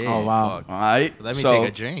 Oh shit. Oh wow. All right. Let me so, take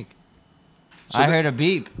a drink. I heard a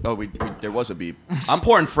beep. Oh, there was a beep. I'm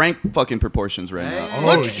pouring Frank fucking proportions right now. Hey.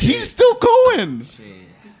 Look, Oh, he's still going.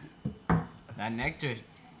 That nectar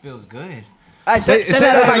feels good. I said Say that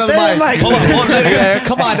that. into I the said mic. like. Hold on, yeah,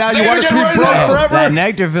 come on now. Say You it want us to again be right broke now. forever? That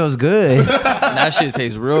nectar feels good. That shit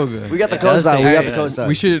tastes real good. We got the It does cosign. We taste got the good.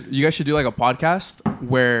 cosign. You guys should do like a podcast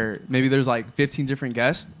where maybe there's like 15 different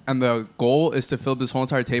guests, and the goal is to fill this whole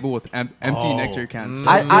entire table with empty nectar cans.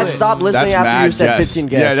 I stopped listening after you said 15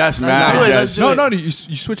 guests. Yeah, that's mad. do it, Yes. No, you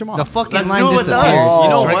switch them off. The fucking Let's line do it with disappears. us. You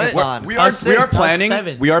know Drink what? it. We Us are six, us planning.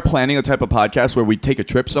 seven. We are planning a type of podcast where we take a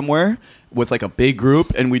trip somewhere with like a big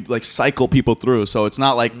group, and we like cycle people through. So it's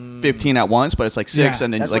not like 15 at once, but it's like 6, Yeah.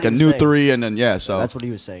 and then That's like what a he new was saying. 3, and then yeah. So That's what he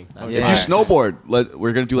was saying. if you snowboard,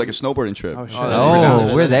 we're gonna do like a snowboarding trip. Oh, shit.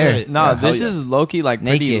 Oh, we're there. No, Yeah, this hell is low-key like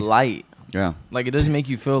pretty Naked. light. Yeah. Like it doesn't make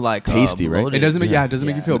you feel like Tasty, right? bloated. It doesn't make it doesn't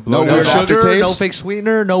make you feel No bloated. weird No sugar, aftertaste? no fake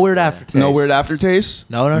sweetener, no weird aftertaste. No weird aftertaste.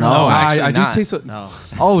 No. No, No, actually I do not. taste. No.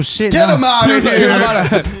 Oh shit! Get no. him out of here.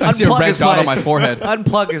 I see a Unplug red his dot on mic. my forehead.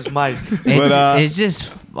 Unplug his mic. It's just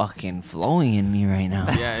fucking flowing in me right now.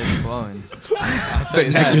 Yeah, it's flowing. The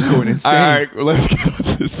nectar's going insane. All right, well, let's get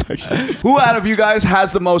to this section. Who out of you guys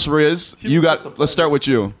has the most Riz? You got. Let's start with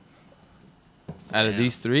you. Out of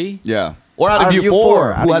these 3, Yeah. Or out of you 4,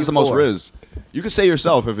 four. Out who of has you the most four. Riz? You can say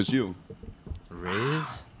yourself if it's you.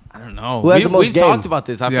 Riz? I don't know. Who has the most We've game? talked about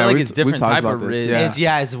this. I Yeah, feel like we've- it's different we've talked type about of this, Riz.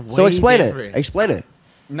 yeah. It's way So explain different. it. Explain it.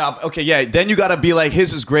 No, okay, yeah. Then you gotta be like,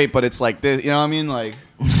 his is great, but it's like this. You know what I mean? Like,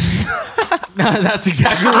 That's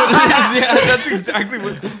exactly what it is. Yeah, that's exactly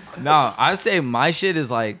what. No, I say my shit is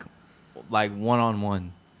like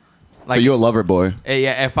one-on-one. so you a lover boy?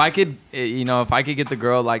 Yeah, if I could, if I could get the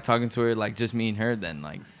girl like talking to her like just me and her, then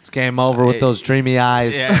like It's game over with those dreamy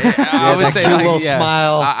eyes. I would that say cute like, little yeah,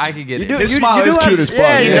 smile. I could get You it. do- His you- smile you is do cute have- as fuck.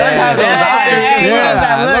 yeah, he does have those eyes. Yeah,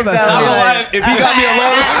 I love that. If he got me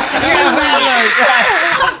alone,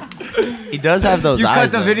 He does have those You eyes.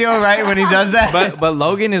 cut the though. video right when he does that. But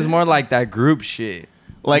Logan is more like that group shit.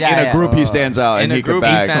 like Yeah, in a yeah. group, he stands out In and a he could group, he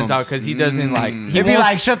bag. stands out because he doesn't like. He He'd be won't-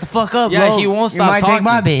 like, "Shut the fuck up, yeah, bro. he won't stop You might talking. take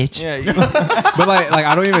my bitch." Yeah, But like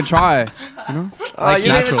I don't even try. You know, like you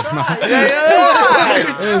natural.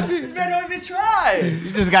 This man don't even try.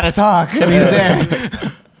 You just gotta talk, and he's there.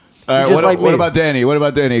 All right, Just like what me. about Danny? What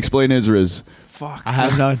about Danny? Explain his Riz. Fuck. I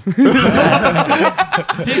have none.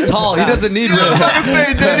 He's tall. He doesn't need Riz.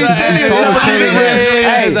 say Danny.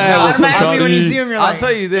 Hey, automatically when you see him, you're I'll like,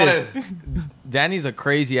 tell you this. Danny's a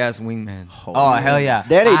crazy ass wingman. "Oh hell yeah,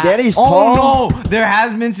 Danny's tall. Oh no, there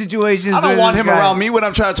has been situations. I don't where want this him guy- around me when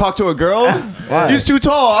I'm trying to talk to a girl. He's too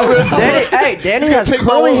tall. Danny has take my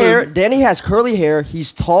curly woman. hair. Danny has curly hair.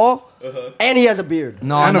 He's tall. and he has a beard.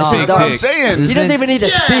 No, I know, no. see, That's what I'm saying. He doesn't even need to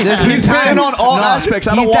speak. He's hitting on all aspects.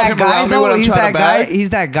 I don't want him around me when I'm trying to bag. He's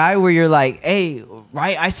that guy where you're like, hey,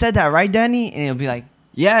 right? I said that, right, Danny? And he'll be like,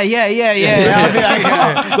 yeah. I'll be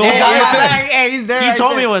like, hey, he's there. He right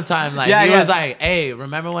told there. me one time, like, Yeah, he yeah. was like, hey,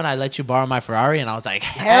 remember when I let you borrow my Ferrari? And I was like,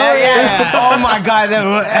 Hell yeah. Oh my God.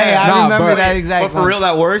 Hey, I Nah, remember but- that exact But for real,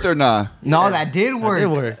 that worked or nah? No, that did work. it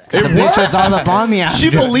worked. The bitch was all up on me after. She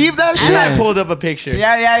believed that shit? And I pulled up a picture.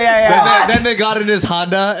 Yeah. Then they got in his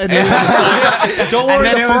Honda, and he was just like, "Don't worry,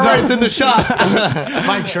 then the it was Ferrari's in the shop."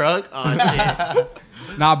 My truck. Oh,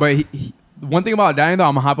 shit. Nah, but one thing about Danny though,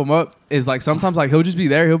 I'm gonna hype him up is like sometimes like he'll just be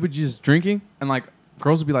there, he'll be just drinking, and like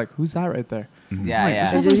girls will be like, "Who's that right there?" Yeah.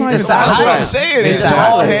 This motherfucker's not even That's what I'm that. saying. He's Yeah.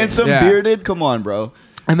 tall, handsome, Yeah. bearded. Come on, bro.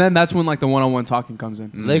 And then that's when like the one-on-one talking comes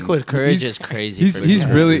in. Liquid courage He's- is crazy. He's for he's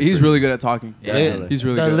me. really good at talking. Yeah. He's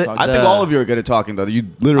really The good li- at talking. I think all of you are good at talking, though. You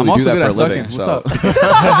literally I'm do also that good for a at living. sucking.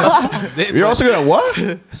 What's so. You're also good at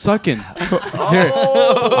what? Sucking. Here.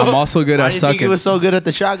 I'm also good Why at do you think he sucking. was so good at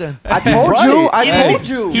the shotgun? I told Right. you. I Yeah. told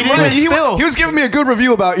you. He didn't spill. He was giving me a good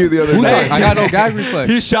review about you the other Who's day. like, I got no gag reflex.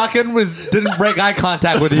 He's shocking. Didn't break eye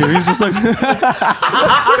contact with you. He's just like,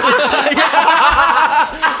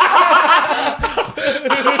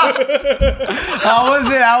 How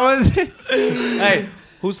was it? "Hey,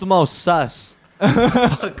 who's the most sus?"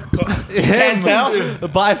 Can't tell.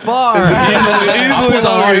 By far. Easily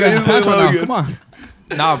Oh, you guys Logan. punch one now. Logan. Come on.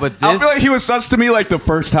 Nah, but I this. feel like he was sus to me like the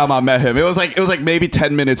first time I met him. It was like maybe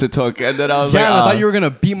 10 minutes it took, and then I was Yeah, I like, thought you were gonna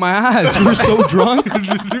beat my ass. You were so drunk. when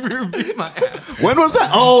was that?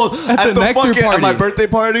 Oh, at the the Nectar fucking at my party. birthday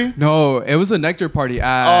party. No, it was a Nectar party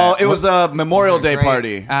at. Oh, it was the Memorial Day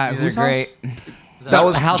party. At These whose are house? great. That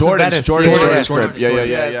was House of Jordan's. Venice. Jordan's Jordan's. crib.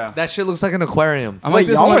 Yeah. That shit looks like an aquarium. I'm Wait, like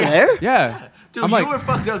this. y'all I'm were like, there? Yeah. Dude, I'm you like, were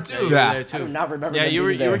fucked up too. yeah. I do not remember. Yeah, them you were.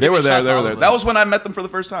 being You were. They were giving there. shots They to were all there. of That us. was when I met them for the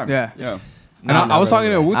first time. Yeah. Yeah. And I was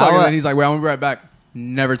talking to Wu Talk, I and then he's like, "Wait, I'm gonna be right back."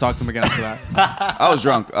 Never talked to him again after that. I was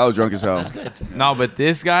drunk. I was drunk as hell. No, but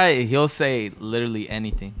this guy, he'll say literally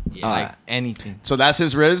anything. Yeah. Like anything. So that's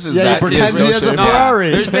his Riz? Is Yeah, he that pretends his he real has a shit?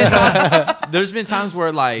 Ferrari. There's been times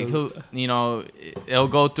where like he'll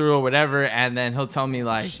go through or whatever, and then he'll tell me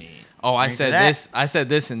like, "Oh, I said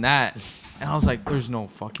this and that," and I was like, "There's no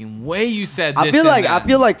fucking way you said this." I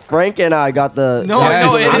feel like Frank and I got the. No, Yeah,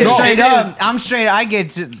 no, it's- it I'm is. straight It is. up. I'm straight. I get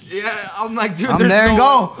to. Yeah, I'm like, dude, I'm there's there and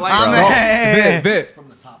no, go. Like, I'm bro. there. Vit. From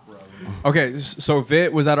the top row. Okay, so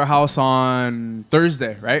Vit was at our house on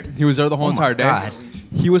Thursday, right? He was there the whole entire day. God.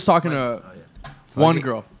 He was talking to one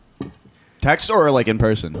girl. Text or like in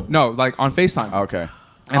person? No, like on FaceTime. Okay.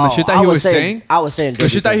 And the shit that he was saying, I was saying the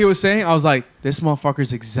shit that he was saying, I was like, this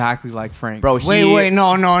motherfucker's exactly like Frank. Bro, Wait,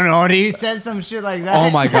 no. He said some shit like that. Oh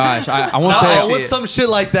my gosh, I won't Oh, say what's some shit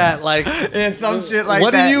like that? Like, Yeah, some shit like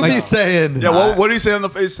what that. do you Like- be saying? Yeah, what do you say on the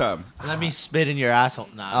FaceTime? Let me spit in your asshole.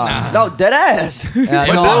 Nah. No, dead ass. Yeah,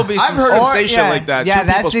 But no. I've heard him Or- say shit yeah, like that yeah, to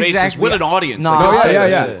that's people's faces exactly- with an audience. No, Like, I'll- they'll say yeah,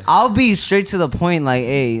 that yeah. shit. I'll be straight to the point, like,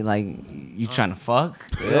 hey, like, you trying to fuck?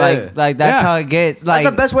 Like that's Yeah. how it gets. Like,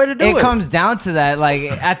 the best way to do it. It comes down to that. Like,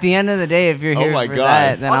 at the end of the day, if you're Oh here my for God.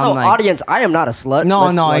 that, then Also, I'm like, audience, I am not a slut. No,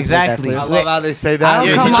 Let's no, make that exactly. clear. I love how they say I that. don't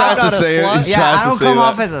Yeah, come he off tries to as a say it. slut. He Yeah, tries I to don't say come that.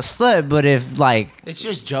 off as a slut, but if like, It's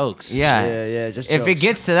just jokes. yeah, Just if it jokes.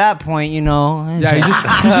 gets to that point, you know, Yeah, he's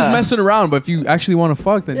just messing around. But if you actually want to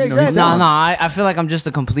fuck, then Yeah, you know he's exactly. down. no, I feel like I'm just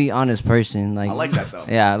a complete honest person. Like, I like that though.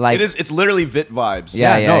 Yeah, like It's literally Vit vibes.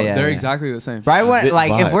 Yeah, no, yeah, they're yeah. exactly the same. right when Vit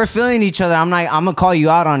like if we're vibes. feeling each other, I'm gonna call you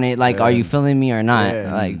out on it. Like, are you feeling me or not?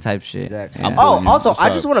 Yeah. Like type shit. Exactly. Yeah. Oh, you. also, What's I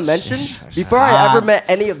up? just want to mention before I ever met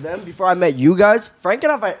any of them, before I met you guys, Frank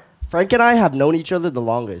and I have known each other the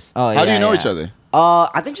longest. Oh, How do yeah, you know yeah. each other?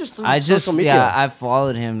 I think just through I just social media. I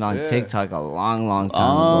followed him on TikTok a long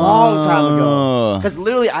time ago. Long time ago. Oh. Because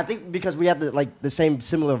literally, I think because we had the same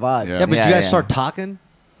similar vibe. Yeah. Yeah, but Yeah, you guys yeah. start talking?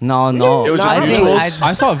 No. It was just I think mutuals?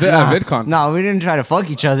 I saw Vit at VidCon. No, we didn't try to fuck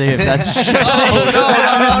each other. If that's what you're saying. No.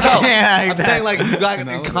 Yeah, I'm saying like you got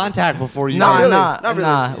in contact before you. Nah, really, nah, not really.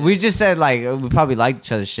 nah. We just said like we probably liked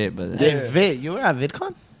each other's shit, but Hey, Vit, you were at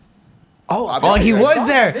VidCon? oh, he was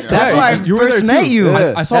there. That's Yeah, why I you were first there met too. you.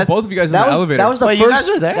 I saw That's- both of you guys in That the was elevator. that was the Wait, first. you guys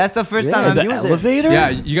were there? That's the first Yeah, time I the used it. elevator? Yeah,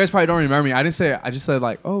 you guys probably don't remember me. I didn't say. I just said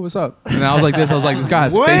like, "Oh, what's up?" And I was like this. I was like, "This guy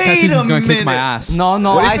has Wait face tattoos. He's a gonna kick my minute. ass." No, What'd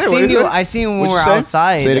I he say? What'd seen he you. say? I seen you when What'd we you were say?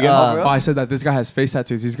 outside. Say it again. Oh, I said that this guy has face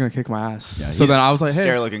tattoos. He's gonna kick my ass. So then I was like, "Hey,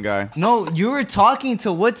 Scary looking guy. No, you were talking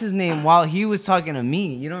to what's his name while he was talking to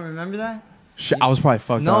me. You don't remember that? shit, I was probably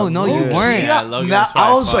fucked No, up." no, you weren't. Yeah, Logan Nah, was I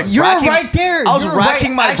probably was like, fucked. You were racking- right there. I was You were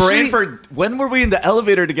racking right- my brain actually- for when were we in the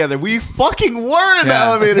elevator together? We fucking were in the Yeah.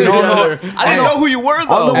 elevator together. I didn't know who you were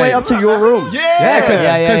though. On the way up to your room. Yeah. Yeah, because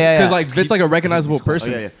Yeah. like Vit's like a recognizable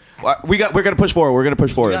person. yeah. We're gonna push forward. We're gonna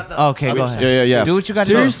push forward. Okay, go ahead. Yeah. Do what you got to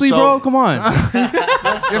do. Seriously, So- bro? Come on.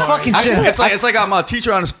 You're fucking shit. It's like I'm a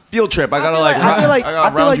teacher on a field trip. I gotta I feel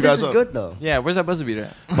round like you this guys is up. good though. Yeah, where's that buzzer beater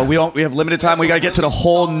at? But we have limited time. We gotta get to the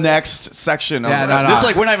whole next section. Yeah, no. This is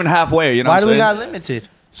like we're not even halfway. You know Why what do I'm we saying? got limited?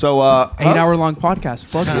 So 8-hour-long podcast.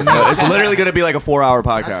 Fuck it. it's literally gonna be like a 4-hour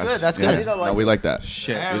podcast. That's good. Yeah. No, we like that.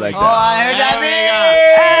 Shit. We like Oh, that. I heard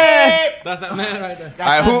that beep. That's that man right there.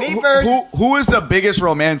 All right, who is the biggest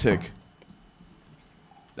romantic?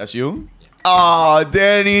 That's you? Oh,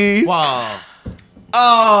 Danny. Wow.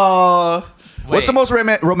 Oh. What's the Wait. most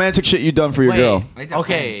romantic shit you've done for your girl?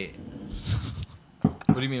 Okay.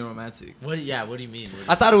 What do you mean romantic? What do you mean?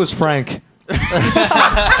 I thought it was Frank.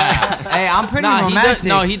 Hey, I'm pretty Nah, he does- romantic.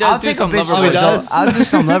 no, he does I'll do take some a bitch lover to boy adult- shit. I'll do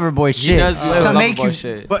some lover boy shit does do some to lover make boy you.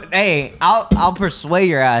 shit. But hey, I'll persuade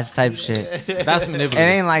your ass type shit. That's It manipulative.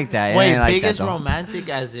 ain't like that. It Wait, ain't like biggest that, though. romantic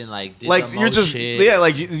as in like did Like the you're most just shit.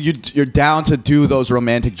 like you're down to do those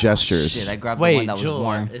romantic gestures. Shit, I grabbed the Wait, one that was Joel,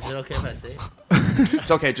 warm. is it okay if I say it?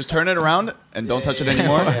 It's okay. Just turn it around and don't touch it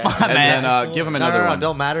anymore. And then give him another one.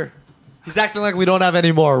 Don't matter. He's acting like we don't have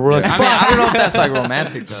any more. We're like, I mean, I don't know if that's like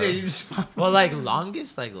romantic though. Well, like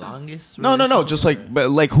longest. No. Just like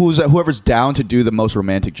whoever's down to do the most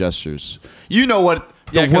romantic gestures. You know what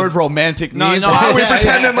the Yeah, 'cause- word romantic No, means? no, Why are we yeah,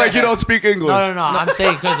 pretending like you don't speak English? No. I'm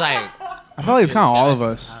saying because like I feel like it's kind of all of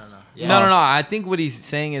us. I don't know. Yeah. No. I think what he's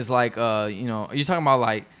saying is like, you know, you're talking about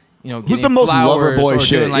like, you know, Who's getting the most flowers lover boy or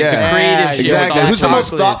shit? doing, like, Yeah. the creative shit with Exactly. all Who's the most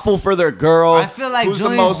chocolates. thoughtful for their girl? I feel like Who's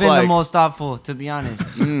Julian's been like, the most thoughtful, to be honest.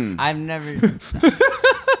 I've never.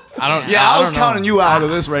 I don't. Yeah, I was don't know. counting you out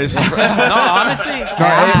of this race. No, honestly, I'm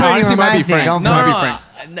pretty honestly, might be romantic. Frank. I'm no, Might be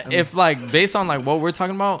no. Frank. If like based on like what we're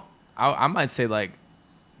talking about, I might say like,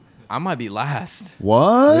 I might be last.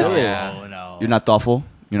 What? Yeah. Oh no. You're not thoughtful.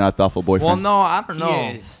 You're not thoughtful, boyfriend. Well, no, I don't He know.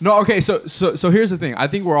 is. No, okay, so here's the thing. I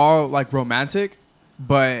think we're all like romantic,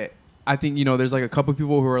 but I think, you know, there's like a couple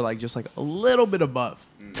people who are like just like a little bit above.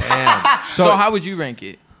 Damn. So how would you rank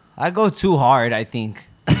it? I go too hard, I think.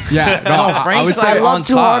 Yeah, no, I Frank's would like say I love on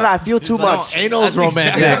too top. hard. I feel too much. anal's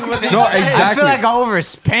romantic. no, I exactly. feel like I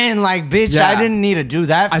overspent. Like, bitch, Yeah. I didn't need to do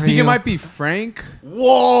that for I think you. it might be Frank.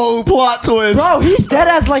 Whoa, plot twist. Bro, he's dead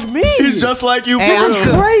ass like me. He's just like you. Hey, bro. I'm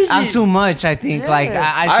too, crazy. I'm too much, I think. Like,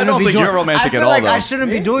 I shouldn't don't be think doing, you're romantic I at feel all, like I though.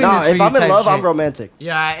 shouldn't be doing No, this for if you I'm in type love, I'm shit. romantic.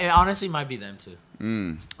 Yeah, it honestly might be them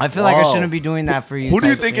too. I feel like I Whoa. shouldn't be doing that for you. Who do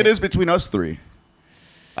you type think shit. it is between us three?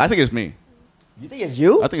 I think it's me. You think it's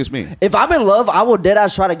you? I think it's me. If I'm in love, I will dead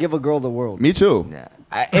ass try to give a girl the world. Me too.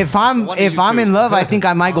 If I'm in love, I think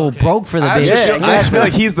I might go broke for the I bitch. just feel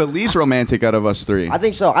like he's the least romantic out of us three. I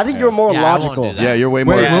think so. I think you're more Yeah, I won't logical. do that. Yeah, you're way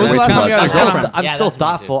more. when was the way last too time you had a much. girlfriend? I'm Yeah, still that's me too.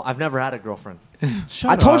 thoughtful. I've never had a girlfriend.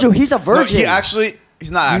 I told you he's a No, virgin. he actually.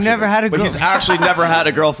 He's not. You Actually, never had a But he's girl- actually never had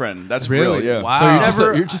a girlfriend. That's real. Yeah. Wow. So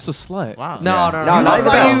Never- you're just a slut. Wow. No. No, You not look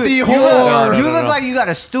like even you, Filthy you whore. look, you look like you got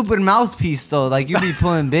a stupid mouthpiece though. Like you be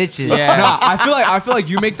pulling bitches. Yeah. No, I feel like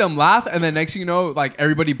you make them laugh, and then next thing you know, like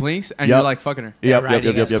everybody blinks, and Yep. you're like fucking her. Yep.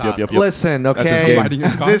 riding his cock. Listen, his okay. game. Riding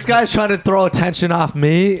his cock. This guy's trying to throw attention off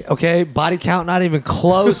me. Okay, body count not even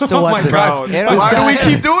close to Oh what. my the- God. It don't- Why do we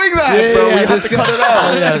keep doing that, bro? We have to cut it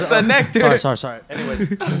out. It's a nectar. Sorry.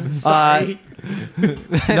 Anyways,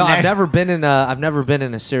 no, I've never been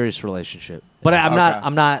in a serious relationship. But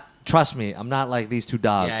I'm not. Trust me, I'm not like these two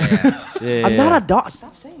dogs. Yeah. I'm not a dog.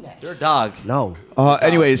 Stop saying that. You're a dog. No.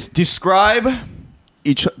 Anyways, describe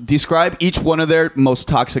each one of their most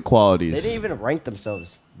toxic qualities. They didn't even rank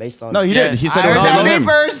themselves based on. No, he Yeah. did. He said I it heard was that on him.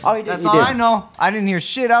 beepers. Oh, he did, That's he all did. I know. I didn't hear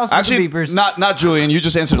shit else but Actually, the beepers. not Julian. You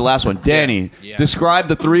just answered the last one. Danny, Yeah. describe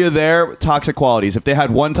the three of their toxic qualities. If they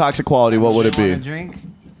had one toxic quality, what would it Wanna be? drink?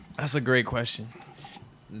 That's a great question.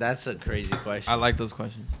 That's a crazy question. I like those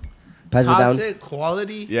questions. Pass it down. Toxic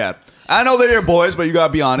quality. Yeah, I know they're your boys, but you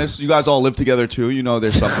gotta be honest. You guys all live together too. You know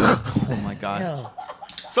there's something. Oh my god. Hell.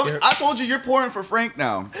 I told you you're pouring for Frank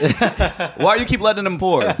now. Why do you keep letting him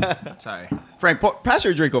pour? Sorry. Frank, pass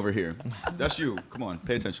your drink over here. That's you. Come on,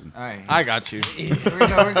 pay attention. All right. I got you. We're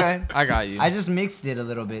good. I got you. I just mixed it a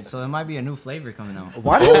little bit, so it might be a new flavor coming out.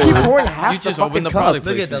 Why do you keep pouring half You the just fucking opened the cup? product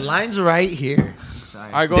Look at the placement. lines right here.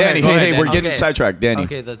 Sorry. All right, go Danny, ahead. Go hey, ahead, we're Danny. getting sidetracked. Danny.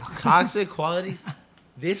 Okay, the toxic qualities.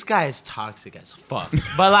 This guy is toxic as fuck.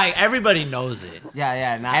 But like everybody knows it.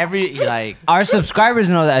 Yeah. Nah. Our subscribers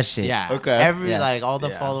know that shit. Yeah. Okay. Yeah. Like all the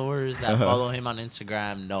Yeah. followers that follow him on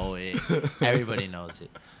Instagram know it. Everybody knows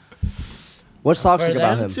it. What's toxic For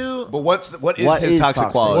about them him? two, But what is What his is toxic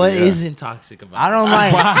toxic? quality? what Yeah. isn't toxic about I don't it?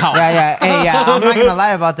 like. Yeah. Hey, yeah. I'm not gonna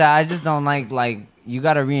lie about that. I just don't like you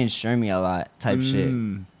gotta reinsure me a lot type shit.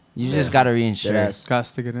 You just gotta reinsure. Yes. Gotta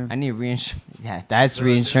stick it in. I need reinsurance. Yeah, that's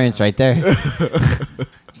reinsurance right there.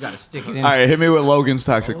 You gotta stick it in. All right, hit me with Logan's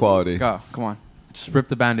toxic quality. Go, come on. Just rip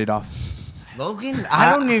the Band-Aid off. Logan,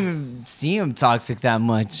 I don't even see him toxic that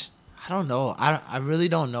much. I don't know. I really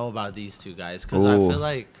don't know about these two guys because I feel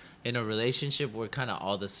like in a relationship we're kind of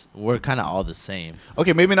all this. We're kind of all the same.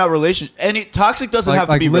 Okay, maybe not relationship. Any toxic doesn't have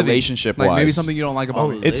to be living. relationship Like wise. maybe something you don't like about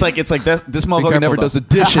me. It's like this motherfucker careful, never though. does the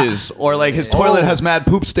dishes, or like his toilet has mad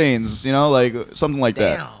poop stains. You know, like something like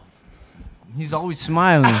that. He's always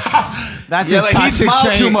smiling. That's Yeah, his like he toxic smiled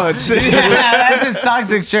trait. too much. Yeah, that's his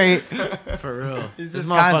toxic trait. For real. He's This just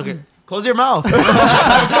motherfucker. constant- Close your mouth.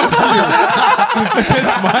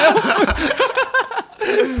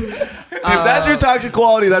 If that's your toxic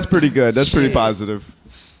quality, that's pretty good. That's pretty positive.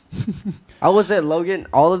 I would say Logan.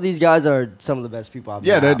 All of these guys are some of the best people I've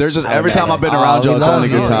Yeah, met. they're just I've every met. time I've been around you, we it's love only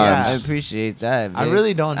good you. times. Yeah, I appreciate that. I babe.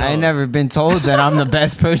 really don't know. I ain't never been told that I'm the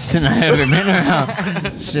best person I ever been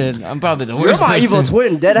around. Shit, I'm probably the You're worst my person. evil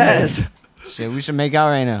twin, dead ass. Shit, we should make out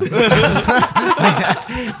right now.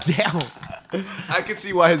 Damn. I can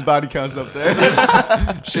see why his body count's up there.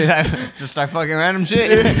 Shit, I just start fucking random shit.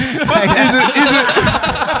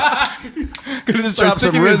 Could just drop some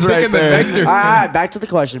sticking his riz dick right in the there. nectar. All right, back to the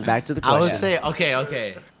question. Back to the I question. would say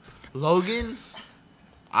okay. Logan,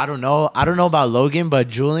 I don't know about Logan, but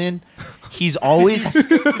Julian, he's always nah.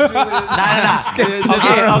 Okay,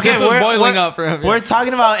 This was boiling up for him. We're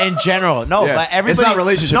talking about in general. No, Yeah. but It's everybody. not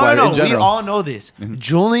relationship No, wise, in we general. all know this.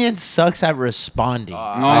 Julian sucks at responding.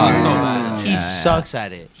 He sucks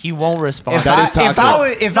at it. He won't respond. If That I, is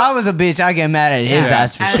toxic. if I was a bitch, I'd get mad at his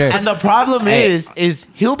ass for sure. And the problem Hey. is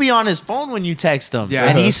he'll be on his phone when you text him, Yeah.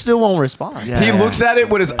 and he still won't respond. Yeah. He looks at it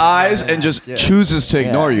with his eyes and just chooses to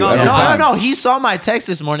ignore you. No, every time. no. He saw my text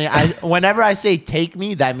this morning. Whenever I say take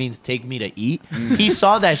me, that means take me to eat. He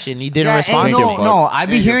saw that shit and he didn't respond ain't to no, it. no, I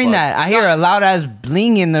be Ain't your hearing fuck. that. I hear a loud ass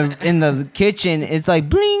bling in the kitchen. It's like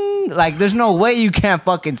bling. Like there's no way you can't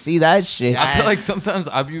fucking see that shit. I feel like sometimes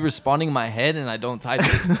I'll be responding in my head and I don't type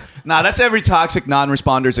it. Nah, that's every toxic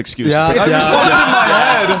non-responder's excuse. Yeah, It's like, I yeah. responded in my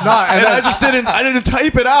head, and and then- I just didn't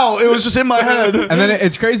type it out. It was just in my head. And then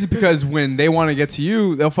it's crazy because when they want to get to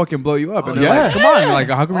you, they'll fucking blow you up. And they're yeah. like, come on. You're like,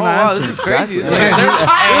 how come you're not wow, answering? this is crazy. It's Exactly.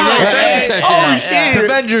 like therapy session.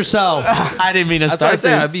 Defend yourself. I didn't mean to That's what I start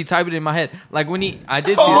said. this. I'd be typing it in my head. Like when I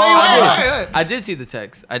did see I did see the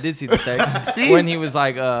text. I did see the text. When he was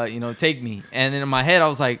like, take me. And then in my head, I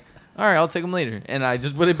was like, all right, I'll take him later. And I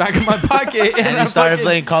just put it back in my pocket. And he started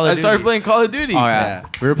playing Call of I started Duty. playing Call of Duty. Oh, yeah.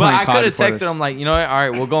 We were But playing I COD could have before texted this. him like, you know what? All right,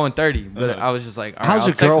 we'll go in 30. But I was just like, all right, How's I'll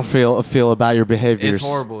your text girl him. feel about your behaviors? It's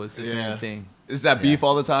horrible. It's the same thing. Is that beef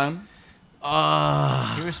all the time?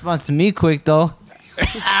 He responds to me quick though.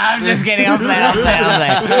 I'm just kidding. I'm playing.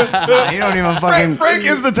 Nah, you don't even fucking. Frank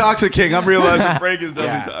is the toxic king. I'm realizing Frank is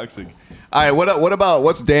definitely toxic. All right, what about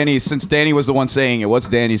what's Danny's? Since Danny was the one saying it, what's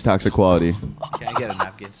Danny's toxic quality? Can I get a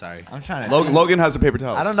napkin? Sorry. I'm trying to. Logan has a paper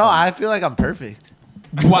towel. I don't know. I feel like I'm perfect.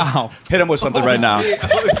 Wow. Hit him with something right now. Hit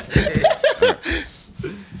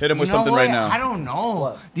him with You know something what? right now. I don't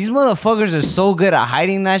know. These motherfuckers are so good at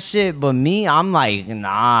hiding that shit, but me, I'm like,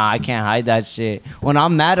 nah, I can't hide that shit. When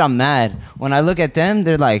I'm mad, I'm mad. When I look at them,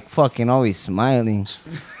 they're like fucking always smiling.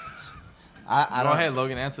 I Go don't. ahead,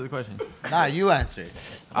 Logan. Answer the question. Nah, you answer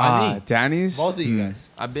it. Danny's. Both of you guys.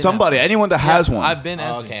 I've been Somebody, anyone that has one. I've been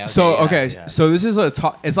answering. Okay. So yeah, okay, yeah. so this is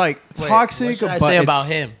it's like Wait, toxic. What should I but say it's- about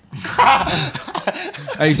him?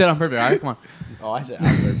 Oh, you said I'm perfect. All right, come on. Oh, I said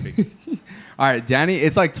I'm perfect. All right, Danny.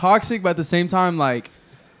 It's like toxic, but at the same time, like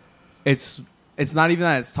it's not even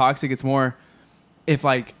that it's toxic. It's more if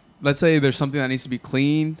like let's say there's something that needs to be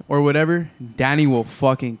cleaned or whatever. Danny will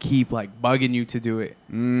fucking keep like bugging you to do it.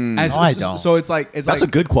 And No, I don't. So it's like That's a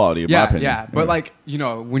good quality, in my yeah, opinion. yeah. But like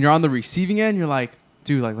when you're on the receiving end, you're like,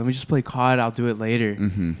 dude, like let me just play COD. I'll do it later.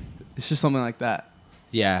 Mm-hmm. It's just something like that.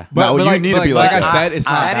 Yeah. No, you need to be like I that. said, it's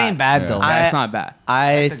not That bad. ain't bad though. Yeah, it's not bad.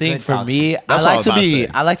 I That's a think good for me, That's all I was about to say.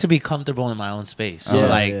 I like to be comfortable in my own space. So Yeah,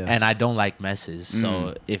 like, yeah. and I don't like messes.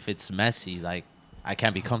 So if it's messy, like I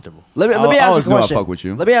can't be comfortable. Let me I ask a always knew I'd question. fuck with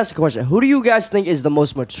you. Let me ask a question. Who do you guys think is the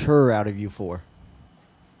most mature out of you four?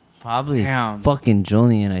 Probably Damn. fucking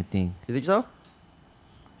Julian, I think. You think so?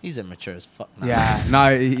 He's immature as fuck. Nah. Yeah,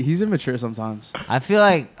 no, he's immature sometimes. I feel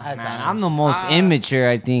like At man, times. I'm the most immature,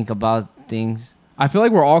 I think, about things. I feel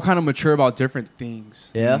like we're all kind of mature about different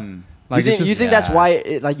things. Yeah. Like you it's think, just, that's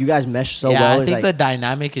why like you guys mesh so yeah, well? I It's think like, the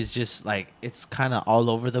dynamic is just like it's kind of all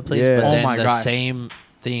over the place. Yeah. But Oh then my the gosh. same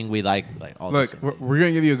thing we like all the look, same. we're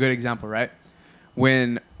gonna give you a good example, right?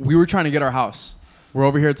 When we were trying to get our house, we're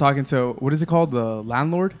over here talking to what is it called, the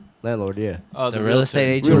landlord, landlord, yeah. The real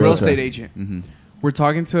estate agent. the real Realtor. estate agent. We're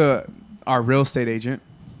talking to our real estate agent.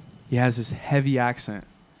 He has this heavy accent.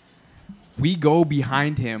 We go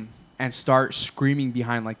behind him and start screaming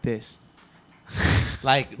behind like this.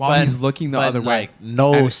 Like While he's looking the other way. Like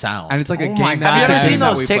no And- sound. And it's like a Oh game. my God. Have you it's a ever game seen that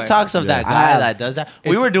those we play. TikToks of that I guy have. that does that?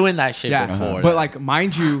 We It's- were doing that shit Yeah, before. but like,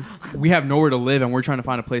 mind you, we have nowhere to live and we're trying to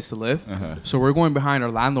find a place to live. So we're going behind our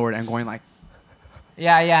landlord and going like,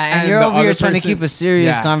 Yeah, and And you're the over here other trying to person- keep a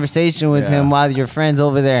serious Yeah. conversation with Yeah. him while your friend's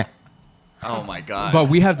over there. Oh my god. but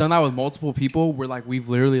we have done that with multiple people where like we've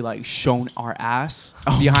literally like shown our ass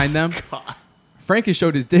behind them. Frank has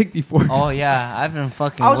showed his dick before. Oh yeah, I've been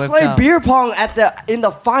fucking. I was whipped playing out. beer pong in the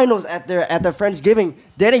finals at their Friendsgiving.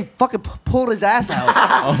 Danny fucking pulled his ass out.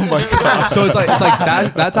 oh my god. So it's like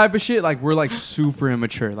that type of shit. Like we're like super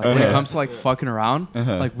immature. Like when it comes to like fucking around,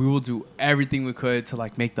 like we will do everything we could to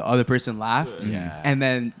like make the other person laugh. Yeah. And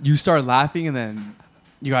then you start laughing, and then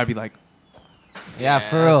you gotta be like, Yeah,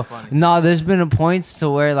 for that's real. funny. No, there's been a points to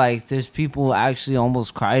where like there's people who actually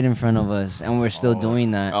almost cried in front of us, and we're still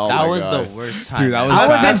doing that. Oh that my was God. the worst time. Dude, that was- I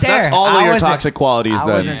wasn't that's, there. That's all I of your wasn't- toxic qualities. I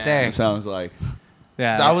then. wasn't there. It sounds like.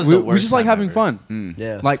 yeah, That was we, the we worst just like time having ever. fun.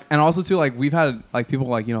 Yeah. Like, and also too, like we've had like people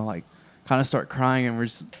like like kind of start crying, and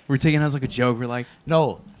we're taking it as like a joke. We're like,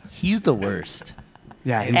 No, he's the worst.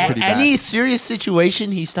 yeah, he's pretty bad. Any serious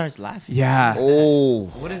situation, he starts laughing. Yeah. Oh.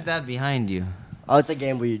 What is that behind you? Oh, it's a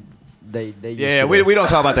game they used Yeah, to we don't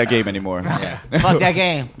talk about that game anymore. Yeah. Fuck that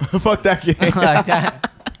game. Fuck that game. Like that.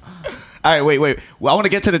 All right, wait. Well, I want to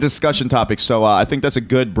get to the discussion topic, so I think that's a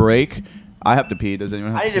good break. I have to pee. Does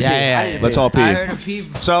anyone have I to need to Yeah, pee. yeah, I need to Let's pee. all pee. I heard a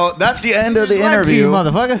peep. So that's the end of the Pee, interview.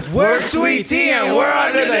 motherfucker. We're SweeTea and we're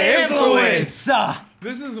under the influence.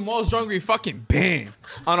 This is the most drunk we fucking been.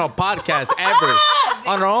 On a podcast ever.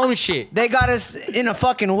 On our own shit. They got us in a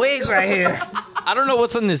fucking wig right here. I don't know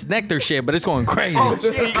what's on this nectar shit, but it's going crazy.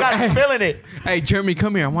 You guys feeling it? Hey, Jeremy,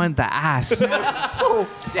 come here. I want the ass. Got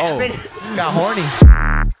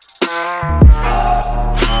horny.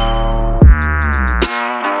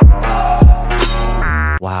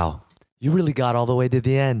 Wow, you really got all the way to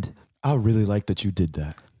the end. I really like that you did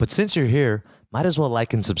that. But since you're here, might as well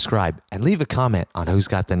like and subscribe and leave a comment on who's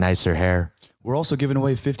got the nicer hair. We're also giving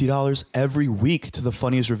away $50 every week to the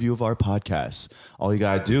funniest review of our podcast. All you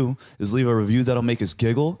gotta do is leave a review that'll make us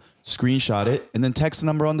giggle, screenshot it, and then text the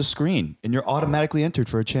number on the screen, and you're automatically entered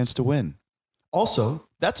for a chance to win. Also,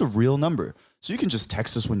 that's a real number, so you can just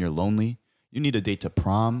text us when you're lonely, you need a date to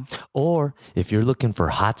prom. Or if you're looking for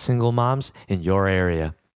hot single moms in your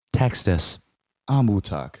area, text us. I'm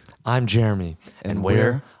Utak. I'm Jeremy, and And we're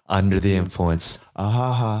we're under the influence.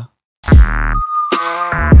 Ahaha.